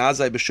ke Ben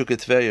Azai b'shuk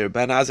Tveria.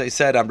 Ben Azai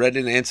said, I'm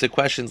ready to answer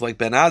questions like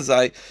Ben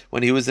Azai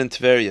when he was in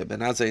Tveria. Ben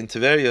Azai in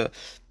Tveria,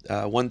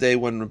 one day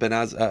when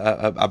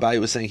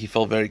Abaya was saying he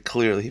felt very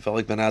clearly, he felt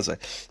like Ben Azai.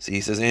 So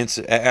he says,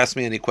 ask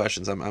me any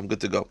questions, I'm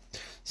good to go.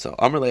 So,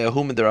 Amar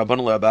le'ahum der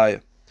Rabbanu le'Abaya.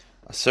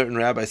 A certain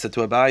rabbi said to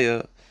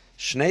Abaya,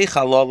 Shnei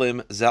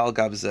chalalim zal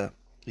gavzeh.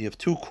 You have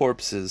two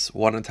corpses,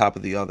 one on top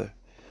of the other.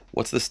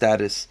 What's the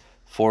status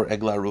for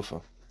Egla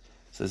Rufa?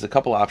 So there's a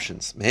couple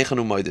options.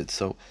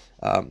 So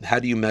how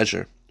do you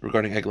measure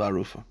regarding Egla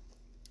Rufa?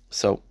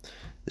 So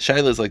the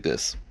shaila is like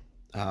this.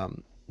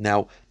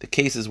 Now the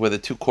cases where the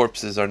two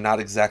corpses are not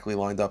exactly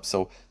lined up,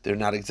 so they're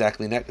not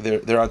exactly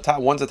they're on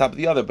top. One's on top of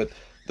the other, but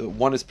the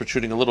one is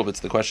protruding a little bit.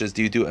 So the question is,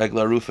 do you do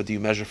Egla Rufa? Do you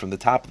measure from the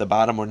top, the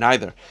bottom, or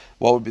neither?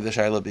 What would be the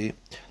shaila be?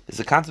 There's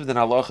a concept in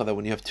halacha that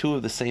when you have two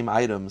of the same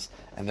items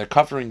and they're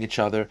covering each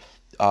other,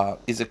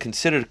 is it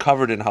considered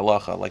covered in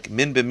halacha? Like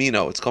min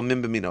b'mino, it's called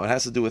min b'mino. It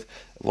has to do with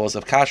laws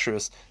of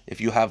kashrus.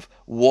 If you have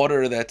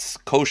water that's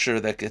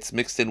kosher that gets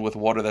mixed in with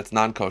water that's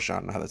non-kosher, I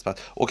don't know how that's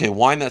possible. Okay,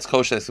 wine that's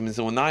kosher that's mixed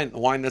in with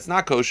wine that's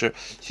not kosher.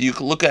 So you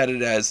can look at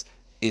it as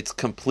it's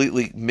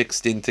completely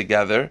mixed in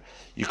together.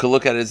 You can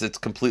look at it as it's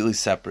completely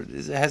separate.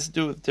 It has to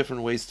do with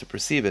different ways to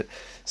perceive it.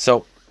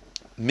 So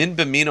min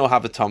b'mino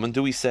havataman.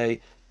 Do we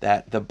say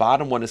that the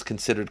bottom one is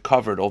considered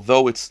covered,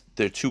 although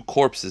they're two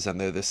corpses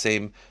and they're the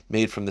same,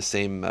 made from the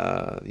same,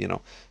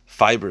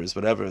 fibers,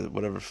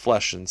 whatever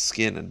flesh and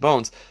skin and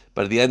bones.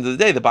 But at the end of the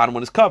day, the bottom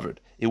one is covered.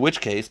 In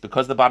which case,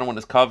 because the bottom one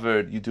is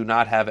covered, you do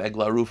not have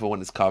egla rufa when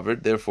it's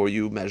covered. Therefore,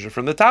 you measure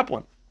from the top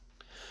one.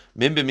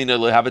 Min b'mina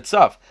lo have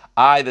itself.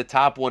 The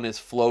top one is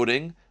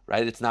floating,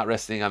 right? It's not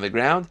resting on the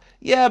ground.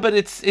 Yeah, but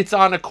it's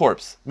on a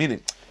corpse.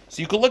 Meaning,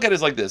 so you could look at it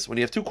as like this: when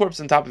you have two corpses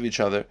on top of each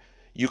other,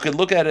 you could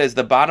look at it as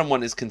the bottom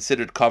one is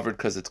considered covered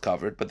because it's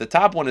covered, but the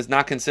top one is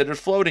not considered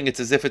floating. It's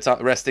as if it's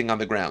resting on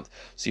the ground.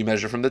 So you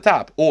measure from the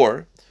top.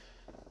 Or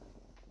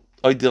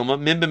Dilma,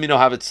 min b'mino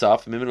have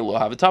itself, min b'mino lo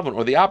have it,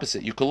 or the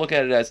opposite. You could look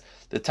at it as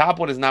the top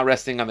one is not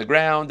resting on the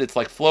ground, it's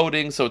like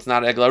floating, so it's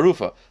not egla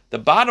rufa. The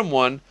bottom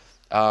one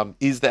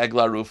is the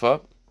egla rufa.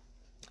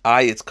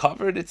 It's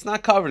covered, it's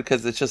not covered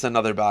because it's just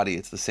another body,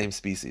 it's the same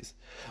species.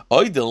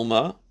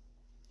 Dilma,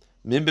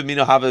 min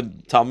b'mino have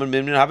it tamun,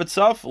 min b'mino have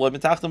itself, or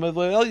perhaps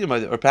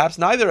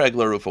neither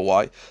egla rufa.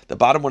 Why? The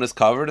bottom one is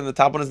covered and the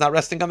top one is not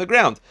resting on the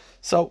ground.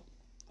 So,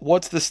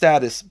 what's the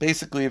status?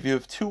 Basically, if you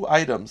have two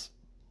items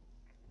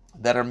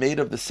that are made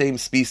of the same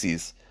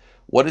species,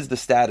 what is the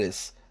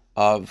status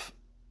of,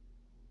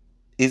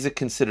 is it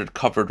considered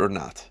covered or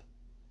not?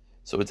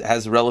 So it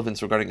has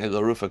relevance regarding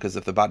egla rufa, because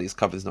if the body is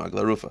covered, there's no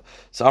egla rufa.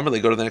 So I'm really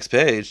go to the next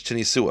page,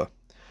 Chinisua.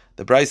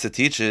 The Brisa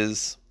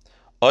teaches,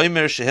 right?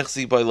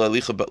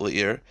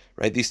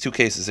 These two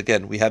cases,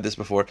 again, we had this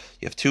before.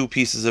 You have two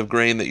pieces of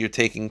grain that you're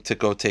taking to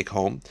go take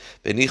home.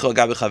 You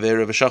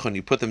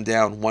put them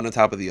down one on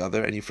top of the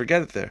other, and you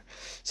forget it there.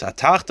 So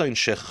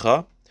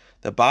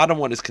the bottom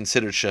one is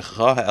considered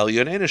shechcha,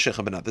 ha'elyon ain't a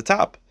shechcha, but not the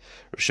top.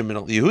 Rav Shimon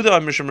Yehuda,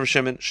 Rav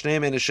Shimon,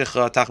 shneim ain't a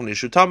shechcha, tachon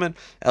yishu tamen,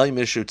 elyon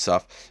yishu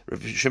tzaf.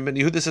 Rav Shimon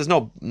Yehuda says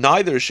no,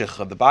 neither is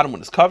shechcha. The bottom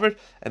one is covered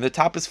and the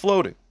top is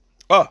floating.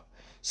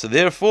 So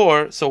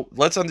therefore,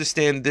 let's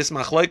understand this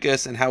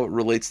machlokes and how it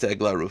relates to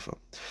egla rufa.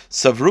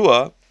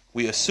 Savrua,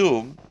 we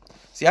assume.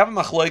 So you have a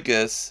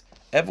machlokes.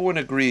 Everyone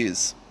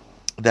agrees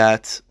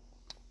that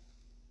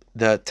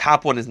the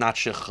top one is not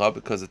shechcha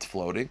because it's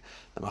floating.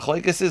 The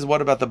machlokes is,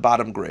 what about the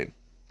bottom grain?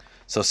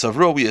 So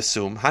Savro, we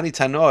assume, Hani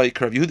Tanoi,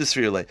 Rav Yehuda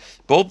Svirle.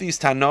 Both these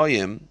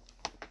Tanoim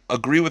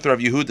agree with Rav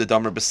Yehuda,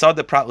 Damer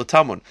Besada Prat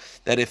L'Tamun,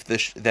 that if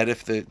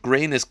the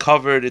grain is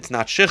covered, it's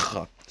not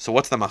shechcha. So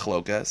what's the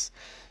machlokes?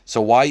 So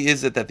why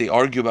is it that they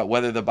argue about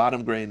whether the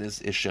bottom grain is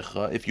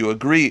shechcha? If you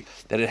agree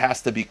that it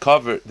has to be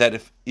covered,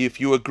 that if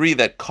you agree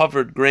that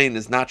covered grain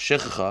is not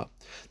shechcha,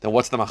 then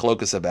what's the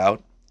machlokes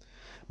about?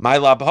 It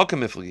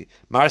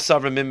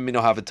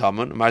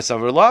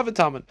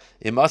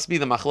must be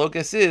the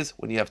machlokes is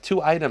when you have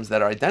two items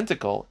that are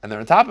identical and they're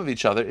on top of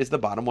each other, is the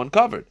bottom one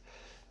covered?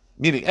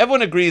 Meaning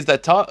everyone agrees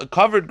that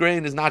covered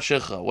grain is not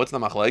shechcha. What's the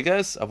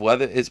machlokes of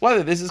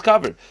whether this is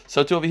covered?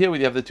 So too over here,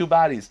 we have the two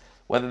bodies.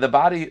 Whether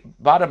the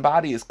bottom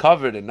body is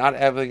covered and not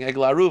having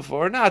egla rufa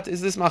or not,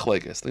 is this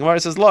machlokes? The Gemara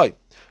says loy.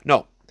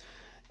 No.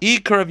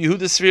 It could be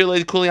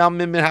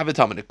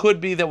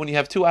that when you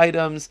have two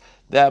items,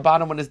 the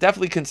bottom one is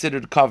definitely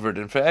considered covered,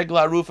 and for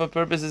egla rufa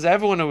purposes,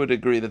 everyone would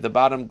agree that the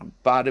bottom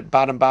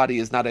body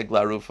is not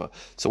egla rufa.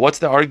 So what's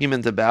the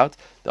argument about?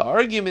 The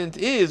argument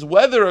is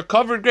whether a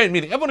covered grain,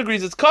 meaning everyone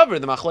agrees it's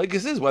covered. The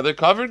machlokes is whether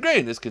covered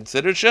grain is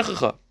considered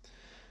shechcha.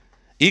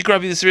 That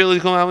gufa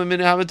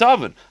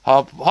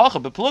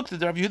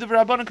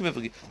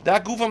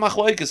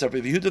machlokes of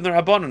Rabbi Yehuda and the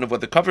Rabbanon of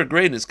what the covered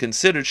grain is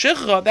considered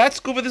shechcha. That's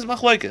gufa this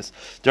machlokes.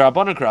 The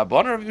Rabbanon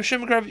Rabbanon, Rabbi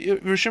Shimon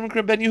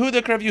ben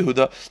Yehuda, Rabbi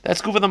Yehuda.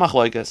 That's gufa the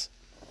machlokes.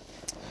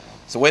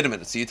 So wait a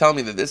minute. So you tell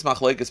me that this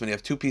machlokes, when you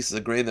have two pieces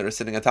of grain that are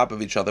sitting on top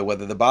of each other,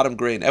 whether the bottom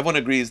grain, everyone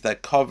agrees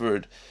that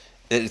covered,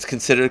 it's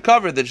considered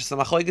covered. That just the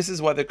machlokes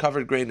is whether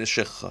covered grain is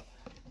shechcha.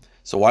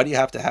 So why do you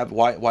have to have?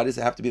 Why does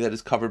it have to be that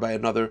it's covered by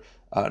another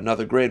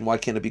grain? Why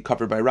can't it be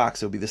covered by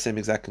rocks? It would be the same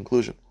exact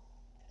conclusion.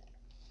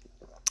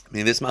 I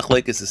mean, this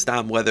machlokes is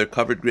stam whether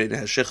covered grain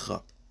has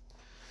shechcha.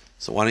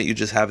 So why don't you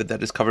just have it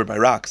that is covered by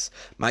rocks?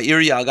 You're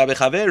right.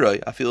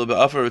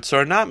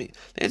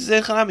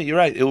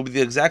 It would be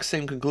the exact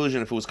same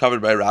conclusion if it was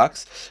covered by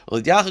rocks.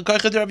 The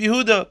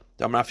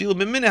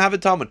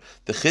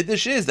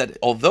chiddush is that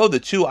although the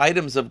two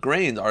items of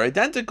grain are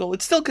identical,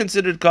 it's still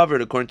considered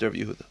covered according to Rabbi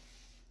Yehuda.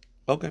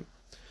 Okay.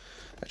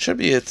 That should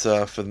be it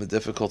for the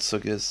difficult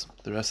sugyas.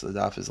 The rest of the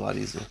daf is a lot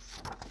easier.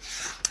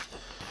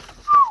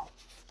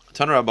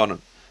 Tana Rabbanon.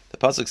 The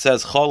pasuk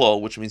says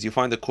cholol, which means you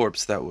find a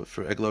corpse that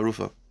for egla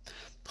rufa.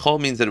 Chol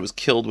means that it was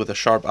killed with a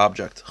sharp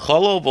object.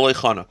 Cholol v'lei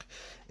chanuk.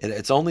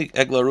 It's only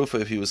egla rufa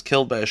if he was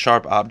killed by a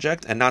sharp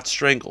object and not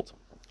strangled.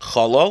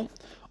 Cholol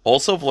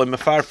also v'lei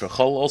mefarfer. Chol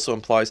also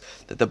implies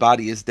that the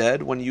body is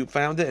dead when you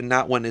found it and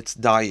not when it's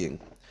dying.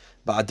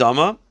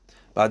 Ba'adama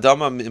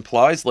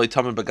implies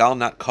leitamen bagal,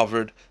 not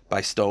covered by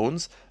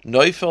stones.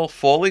 Neufel,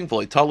 falling,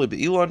 v'leitali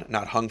be'ilon,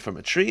 not hung from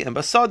a tree, and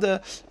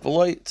basada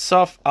v'leit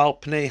saf al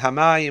pnei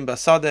hamayim,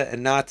 basada,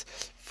 and not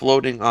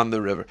floating on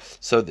the river.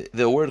 So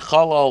the word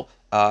chalal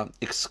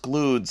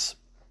excludes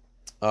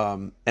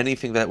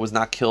anything that was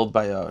not killed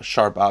by a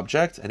sharp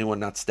object, anyone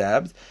not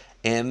stabbed,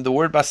 And the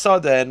word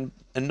basada and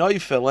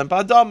noifel and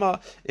badama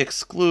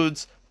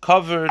excludes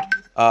covered,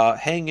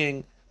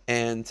 hanging,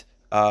 and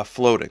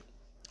floating.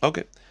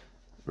 Okay.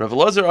 Rav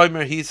Elazar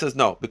Omer, he says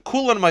no. Rav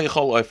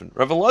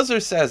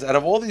Elazar says, out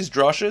of all these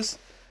drushes,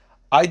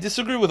 I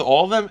disagree with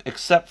all of them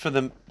except for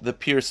the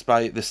pierce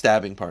by the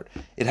stabbing part.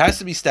 It has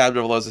to be stabbed,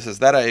 Rav Elazar says,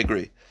 that I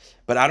agree.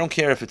 But I don't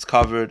care if it's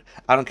covered,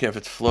 I don't care if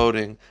it's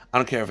floating, I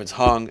don't care if it's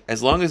hung.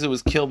 As long as it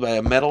was killed by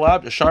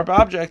a sharp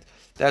object,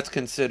 that's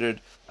considered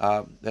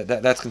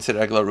that's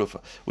considered Egla Rufa.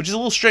 Which is a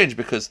little strange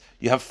because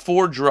you have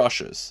 4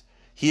 drushes.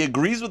 He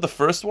agrees with the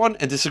first one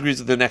and disagrees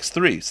with the next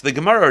 3. So the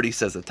Gemara already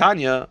says that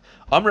Tanya,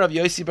 Amr Rav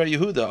Yosi bar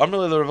Yehuda, Amr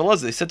Rav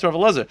Elazar, they said to Rav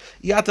Elazar,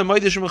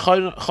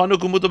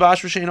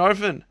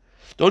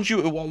 don't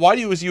you? Why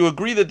do you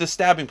agree that the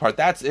stabbing part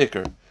that's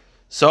ikr?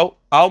 So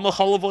al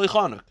machalav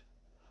loichanuk.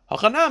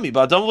 Hachanami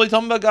ba'adam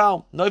loitam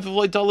bagal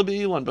noifav loitala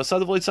beilan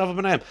basadav loitzav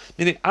b'nayim.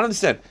 Meaning, I don't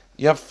understand.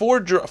 You have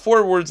 4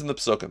 words in the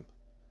psukim.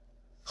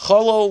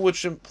 Chalal,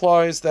 which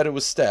implies that it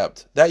was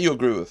stabbed. That you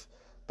agree with.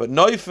 But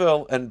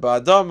noifel and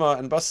ba'adama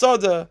and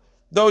basada,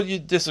 though you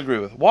disagree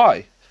with.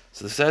 Why?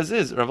 So the says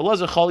is Rav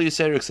Elazar chal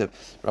yisei riksiv.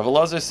 Rav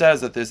Elazar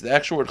says that the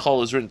actual word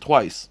chal is written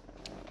twice.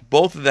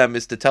 Both of them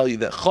is to tell you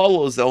that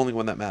chal is the only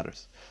one that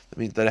matters. That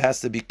means that it has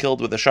to be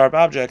killed with a sharp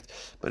object,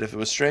 but if it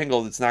was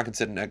strangled, it's not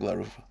considered an egla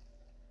rufa.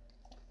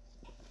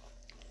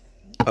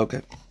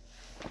 Okay.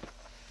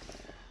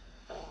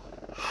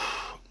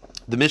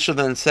 The Mishnah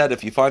then said,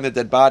 if you find a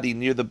dead body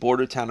near the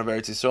border town of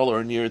Eretz Yisrael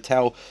or near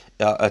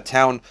a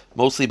town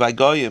mostly by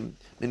Goyim,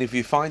 and if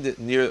you find it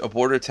near a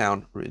border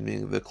town,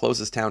 meaning the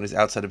closest town is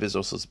outside of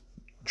Israel, so it's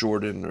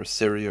Jordan or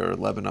Syria or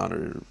Lebanon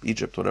or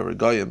Egypt, whatever,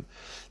 Goyim,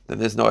 then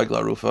there's no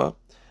egla rufa.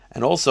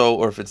 And also,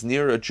 or if it's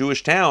near a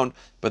Jewish town,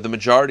 but the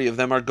majority of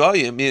them are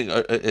Goyim, meaning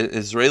an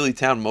Israeli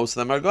town, most of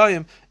them are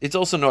Goyim, it's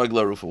also no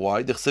egla rufa.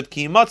 Why? Because the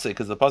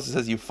pasuk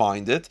says you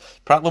find it.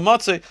 Prat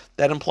l'matzeh,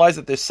 that implies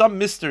that there's some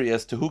mystery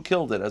as to who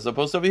killed it. As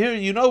opposed to over here,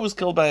 you know it was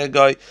killed by a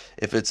guy.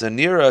 If it's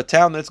near a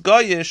town that's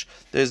Goyish,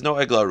 there's no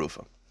egla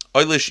rufa.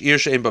 Oilish ir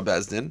she'en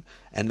bezdin,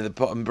 and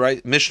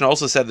the Mishnah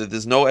also said that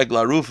there's no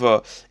egla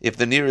rufa if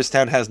the nearest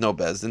town has no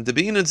bezdin. To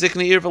be in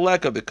zikni ir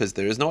veleka, because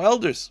there is no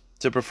elders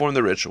to perform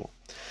the ritual.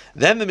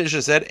 Then the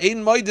Mishnah said,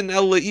 Ein moidin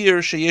el le'ir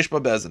sheyesh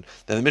bezdin.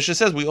 Then the Mishnah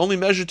says we only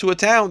measure to a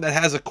town that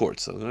has a court.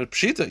 So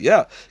pshita,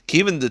 yeah,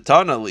 kivin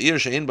detana le'ir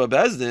she'en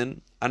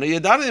bezdin. Well,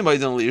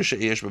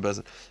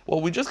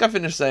 we just got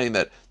finished saying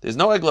that there's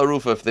no egla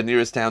rufa if the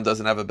nearest town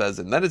doesn't have a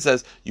bezdin. Then it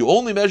says you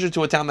only measure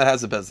to a town that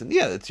has a bezdin.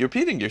 Yeah, you're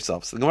repeating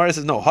yourself. So the Gemara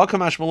says no.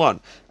 Hakamash malon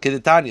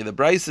kedetanya. The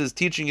Bryce is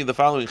teaching you the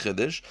following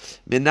chiddush: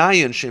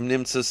 Minayin shem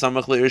nimtza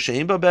samach leir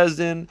shein ba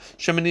bezdin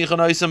shemenicha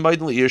noisem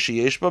beidin leir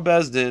sheyesh ba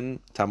bezdin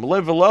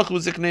tamalev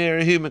v'lachu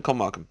ziknei erhi mikol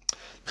makom.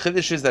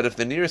 Chiddush is that if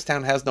the nearest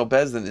town has no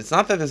bezdin, it's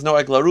not that there's no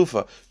egla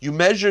rufa. You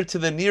measure to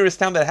the nearest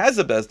town that has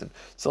a bezdin.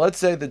 So let's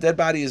say the dead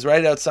body is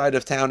right outside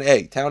of town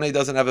A. Town A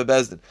doesn't have a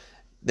bezdin.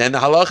 Then the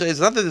halacha is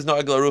not that there's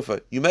no egla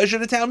rufa. You measure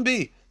to town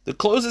B, the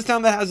closest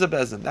town that has a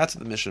bezdin. That's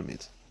what the Mishnah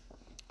means.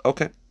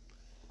 Okay,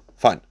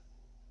 fine.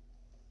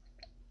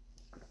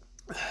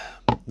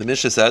 The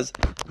Mishnah says,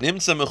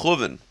 Nimtza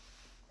mechuvin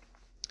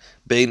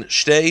bein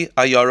shtei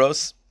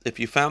ayaros. If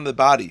you found the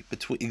body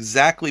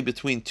exactly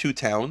between 2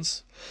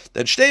 towns,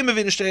 then shtei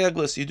mevin shtei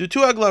eglas. You do 2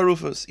 egla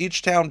rufas,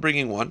 each town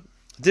bringing 1.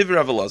 Divrei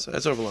Rav Elazar.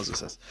 That's what Rav Elazar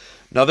says.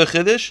 Another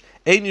chiddush: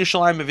 Ein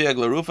Yerushalayim mevi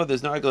egla rufa.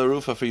 There's no egla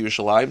rufa for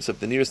Yerushalayim. So if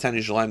the nearest town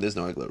is Yerushalayim, there's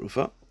no egla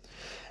rufa.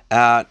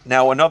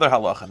 Now another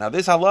halacha. Now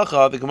this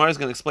halacha, the Gemara is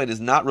going to explain,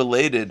 is not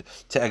related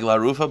to egla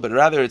rufa, but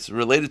rather it's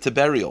related to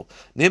burial.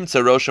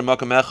 Nimtza rosha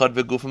makam echad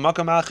v'gufa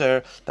makam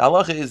acher. The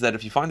halacha is that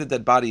if you find a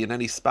dead body in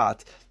any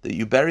spot, that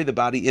you bury the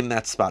body in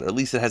that spot, or at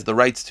least it has the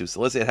rights to.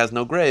 So let's say it has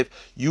no grave,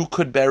 you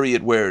could bury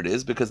it where it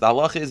is, because the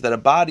halacha is that a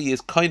body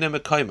is kaina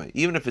mekaima.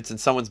 Even if it's in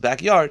someone's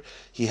backyard,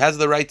 he has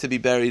the right to be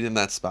buried in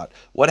that spot.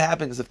 What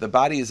happens if the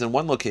body is in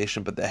one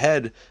location, but the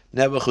head,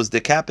 Nebuch, was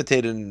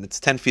decapitated and it's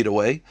 10 feet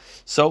away?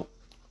 So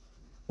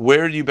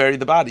where do you bury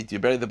the body? Do you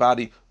bury the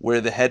body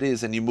where the head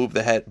is and you move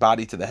the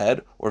body to the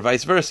head, or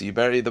vice versa? You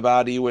bury the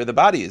body where the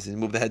body is and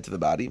you move the head to the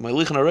body.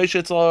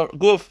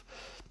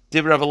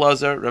 Div Rav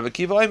Elazar, Rav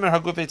Akiva, Omer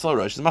Haguf Eitzel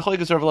Rosh. The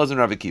Machlekes Rav Elazar and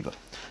Rav Akiva.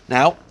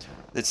 Now,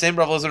 the same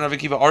Rav Elazar and Rav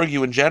Akiva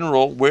argue in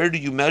general. Where do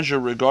you measure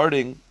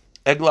regarding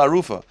egla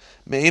rufa?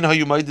 Mein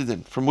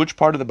hayumaydin. From which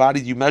part of the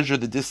body do you measure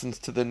the distance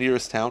to the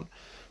nearest town?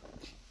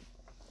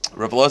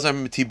 Rav Elazar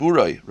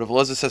Tiburai. Rav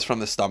Elazar says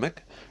from the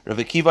stomach. Rav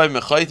Akiva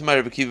Mechaytma.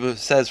 Rav Akiva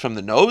says from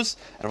the nose.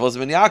 And Rav Elazar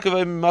Ben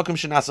Yaakov Makom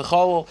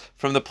Shenasachol,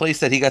 from the place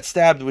that he got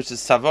stabbed, which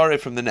is Savare,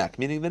 from the neck,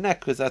 meaning the neck,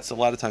 because that's a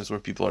lot of times where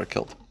people are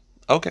killed.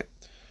 Okay.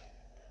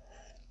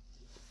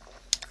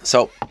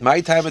 So,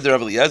 my time with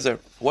Rav Eliezer,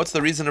 what's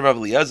the reason of Rav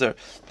Eliezer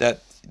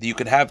that you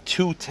could have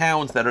 2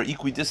 towns that are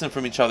equidistant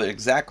from each other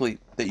exactly,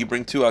 that you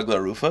bring 2 agla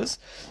rufas?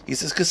 He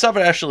says,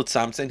 Kesavar Eshel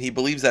Tzamtzen, he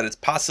believes that it's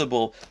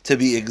possible to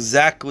be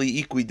exactly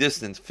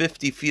equidistant,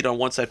 50 feet on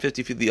one side,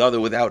 50 feet the other,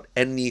 without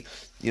any,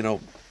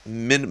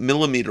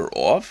 millimeter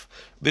off.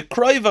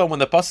 B'kraiva, when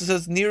the pasuk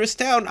says nearest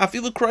town,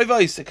 afilu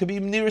kraivais, it could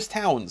be nearest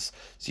towns.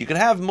 So you can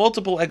have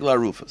multiple egla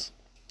rufas.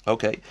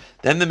 Okay.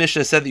 Then the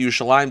Mishnah said that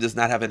Yerushalayim does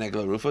not have an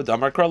Egla Rufa,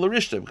 Damar Kar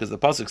Larishta, because the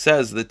pasuk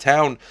says the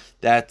town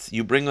that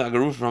you bring the Egla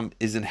Rufa from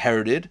is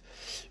inherited.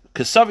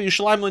 Kasav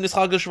Yerushalayim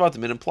le'nischal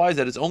Shvatim. It implies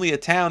that it's only a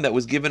town that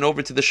was given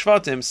over to the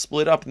Shvatim,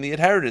 split up in the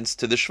inheritance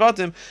to the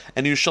Shvatim,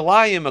 and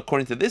Yerushalayim,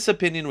 according to this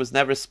opinion, was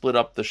never split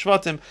up the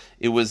Shvatim.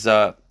 It was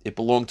it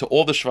belonged to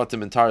all the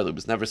Shvatim entirely. It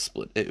was never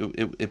split.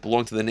 It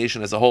belonged to the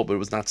nation as a whole, but it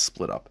was not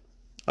split up.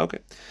 Okay.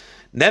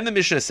 Then the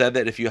Mishnah said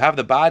that if you have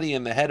the body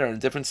and the head are in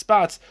different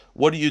spots,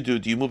 what do?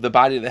 Do you move the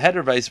body to the head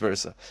or vice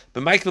versa?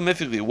 But Michael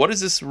Mifigli, what is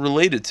this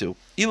related to?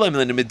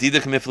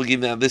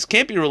 Now, this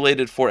can't be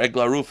related for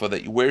Egla Rufa,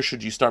 that where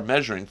should you start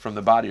measuring from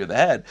the body or the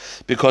head?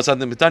 Because on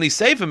the Mitani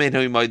Seifa,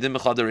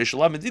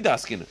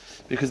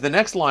 because the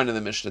next line of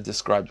the Mishnah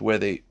describes where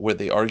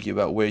they argue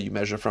about where you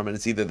measure from, and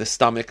it's either the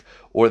stomach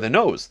or the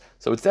nose.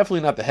 So it's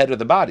definitely not the head or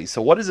the body.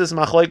 So what is this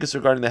machlokes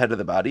regarding the head of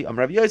the body?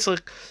 Rabbi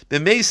Yitzchak,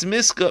 b'meis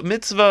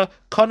mitzvah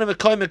kana.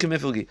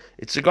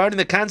 It's regarding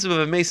the concept of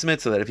a meis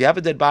mitzvah, that if you have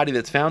a dead body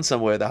that's found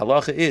somewhere, the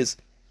halacha is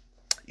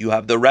you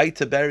have the right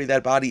to bury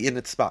that body in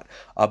its spot.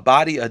 A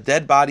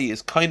dead body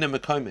is kaina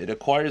mekaima. It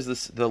acquires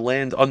the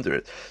land under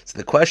it. So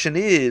the question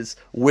is,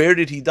 where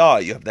did he die?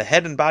 You have the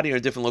head and body are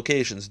in different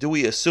locations. Do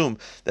we assume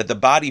that the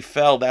body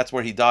fell, that's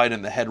where he died,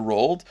 and the head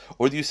rolled?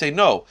 Or do you say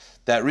no,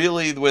 that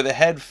really where the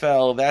head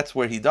fell, that's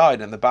where he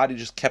died, and the body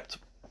just kept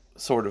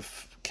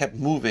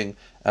moving,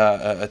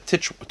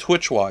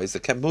 twitch-wise,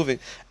 it kept moving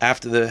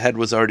after the head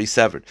was already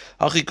severed.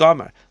 What's the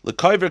machlokes?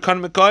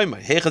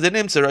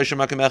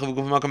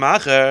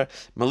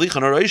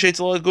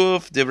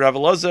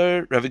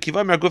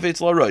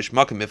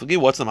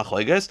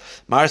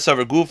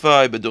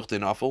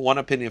 One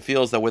opinion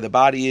feels that where the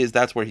body is,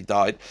 that's where he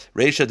died.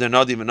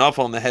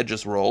 And the head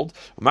just rolled.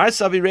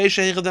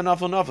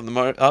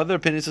 The other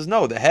opinion says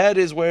no, the head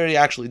is where he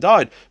actually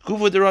died.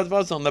 And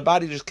the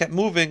body just kept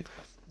moving.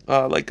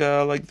 Like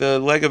the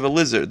leg of a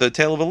lizard, the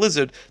tail of a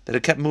lizard, that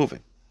it kept moving.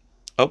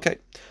 Okay.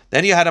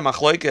 Then you had a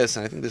machlokes,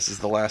 and I think this is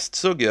the last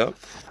sugya,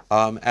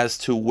 as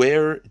to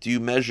where do you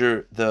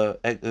measure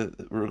regarding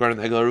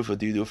the Egla Rufa?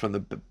 Do you do it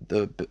from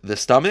the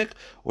stomach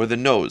or the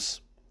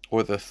nose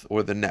or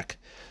the neck?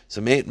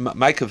 So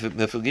Micah,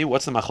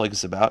 what's the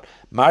machlokes about?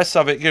 Rav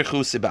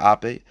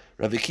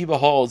Akiva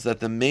holds that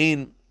the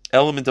main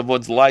element of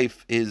one's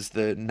life is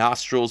the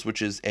nostrils, which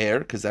is air,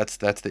 because that's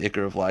the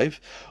ikar of life.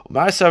 And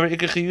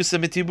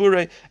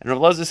Rav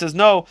Lazar says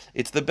no,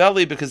 it's the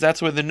belly, because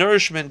that's where the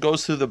nourishment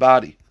goes through the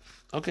body.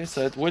 Okay,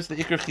 so where's the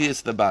ikar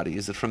chiyus of the body?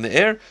 Is it from the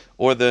air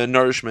or the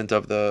nourishment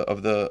of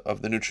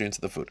the nutrients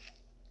of the food?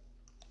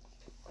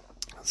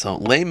 So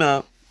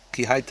lema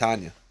kihai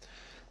tanya.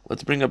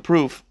 Let's bring a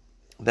proof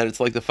that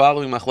it's like the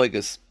following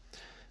machlokes.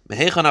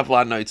 Mehechan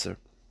avlad noitzer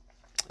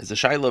is a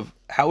shaila of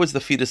how is the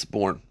fetus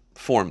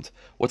formed?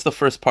 What's the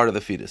first part of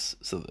the fetus?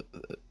 So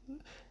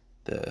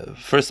the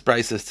first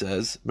brisa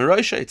says,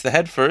 Meroisha, it's the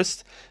head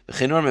first. The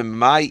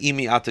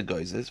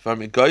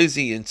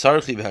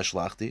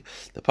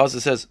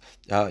pasuk says,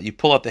 you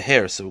pull out the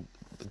hair. So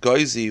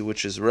goizi,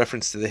 which is a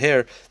reference to the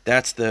hair,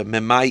 that's the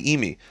memai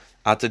imi,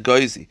 ata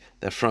goizi,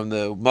 that from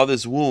the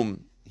mother's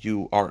womb,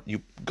 you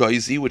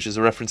goizi, which is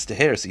a reference to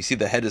hair. So you see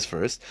the head is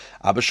first.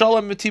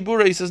 Abashalam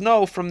mitibura, he says,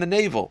 no, from the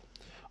navel.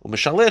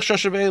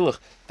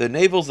 The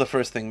navel is the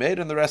first thing made,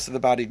 and the rest of the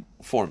body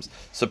forms.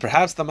 So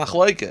perhaps the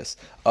machlokes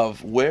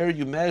of where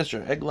you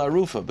measure Egla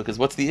Rufa, because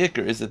what's the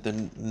ikar? Is it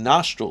the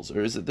nostrils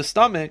or is it the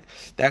stomach?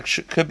 That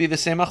could be the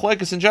same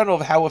machlokes in general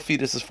of how a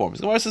fetus is formed.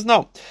 The Gemara says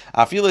no.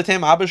 The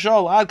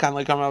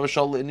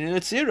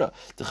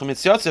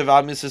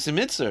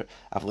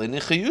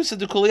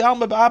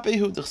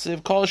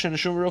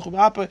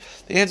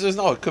answer is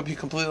no. It could be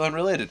completely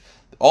unrelated.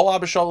 All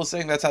Abishal is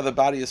saying that's how the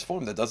body is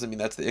formed. That doesn't mean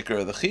that's the ikar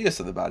of the chiyus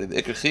of the body.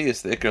 The ikar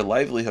chiyus, the ikar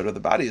livelihood of the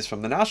body is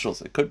from the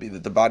nostrils. It could be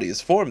that the body is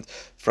formed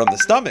from the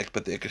stomach,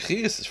 but the ikar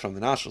chiyus is from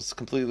the nostrils. It's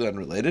completely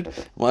unrelated.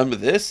 One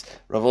with this,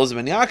 Rav Elazar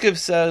ben Yaakov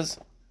says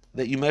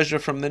that you measure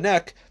from the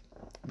neck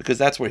because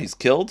that's where he's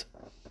killed.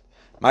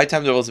 My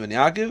time to Rav Elazar ben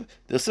Yaakov,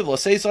 because it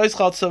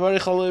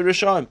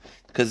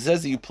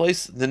says that you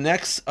place the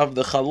necks of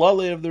the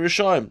chalale of the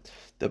Rishonim.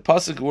 The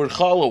pasuk word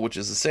chalal, which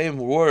is the same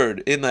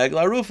word in the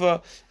Egla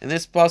Rufa, and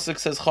this pasuk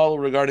says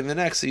chalal regarding the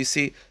neck. So you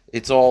see,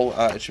 it's all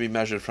it should be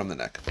measured from the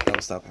neck.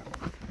 I'll stop here.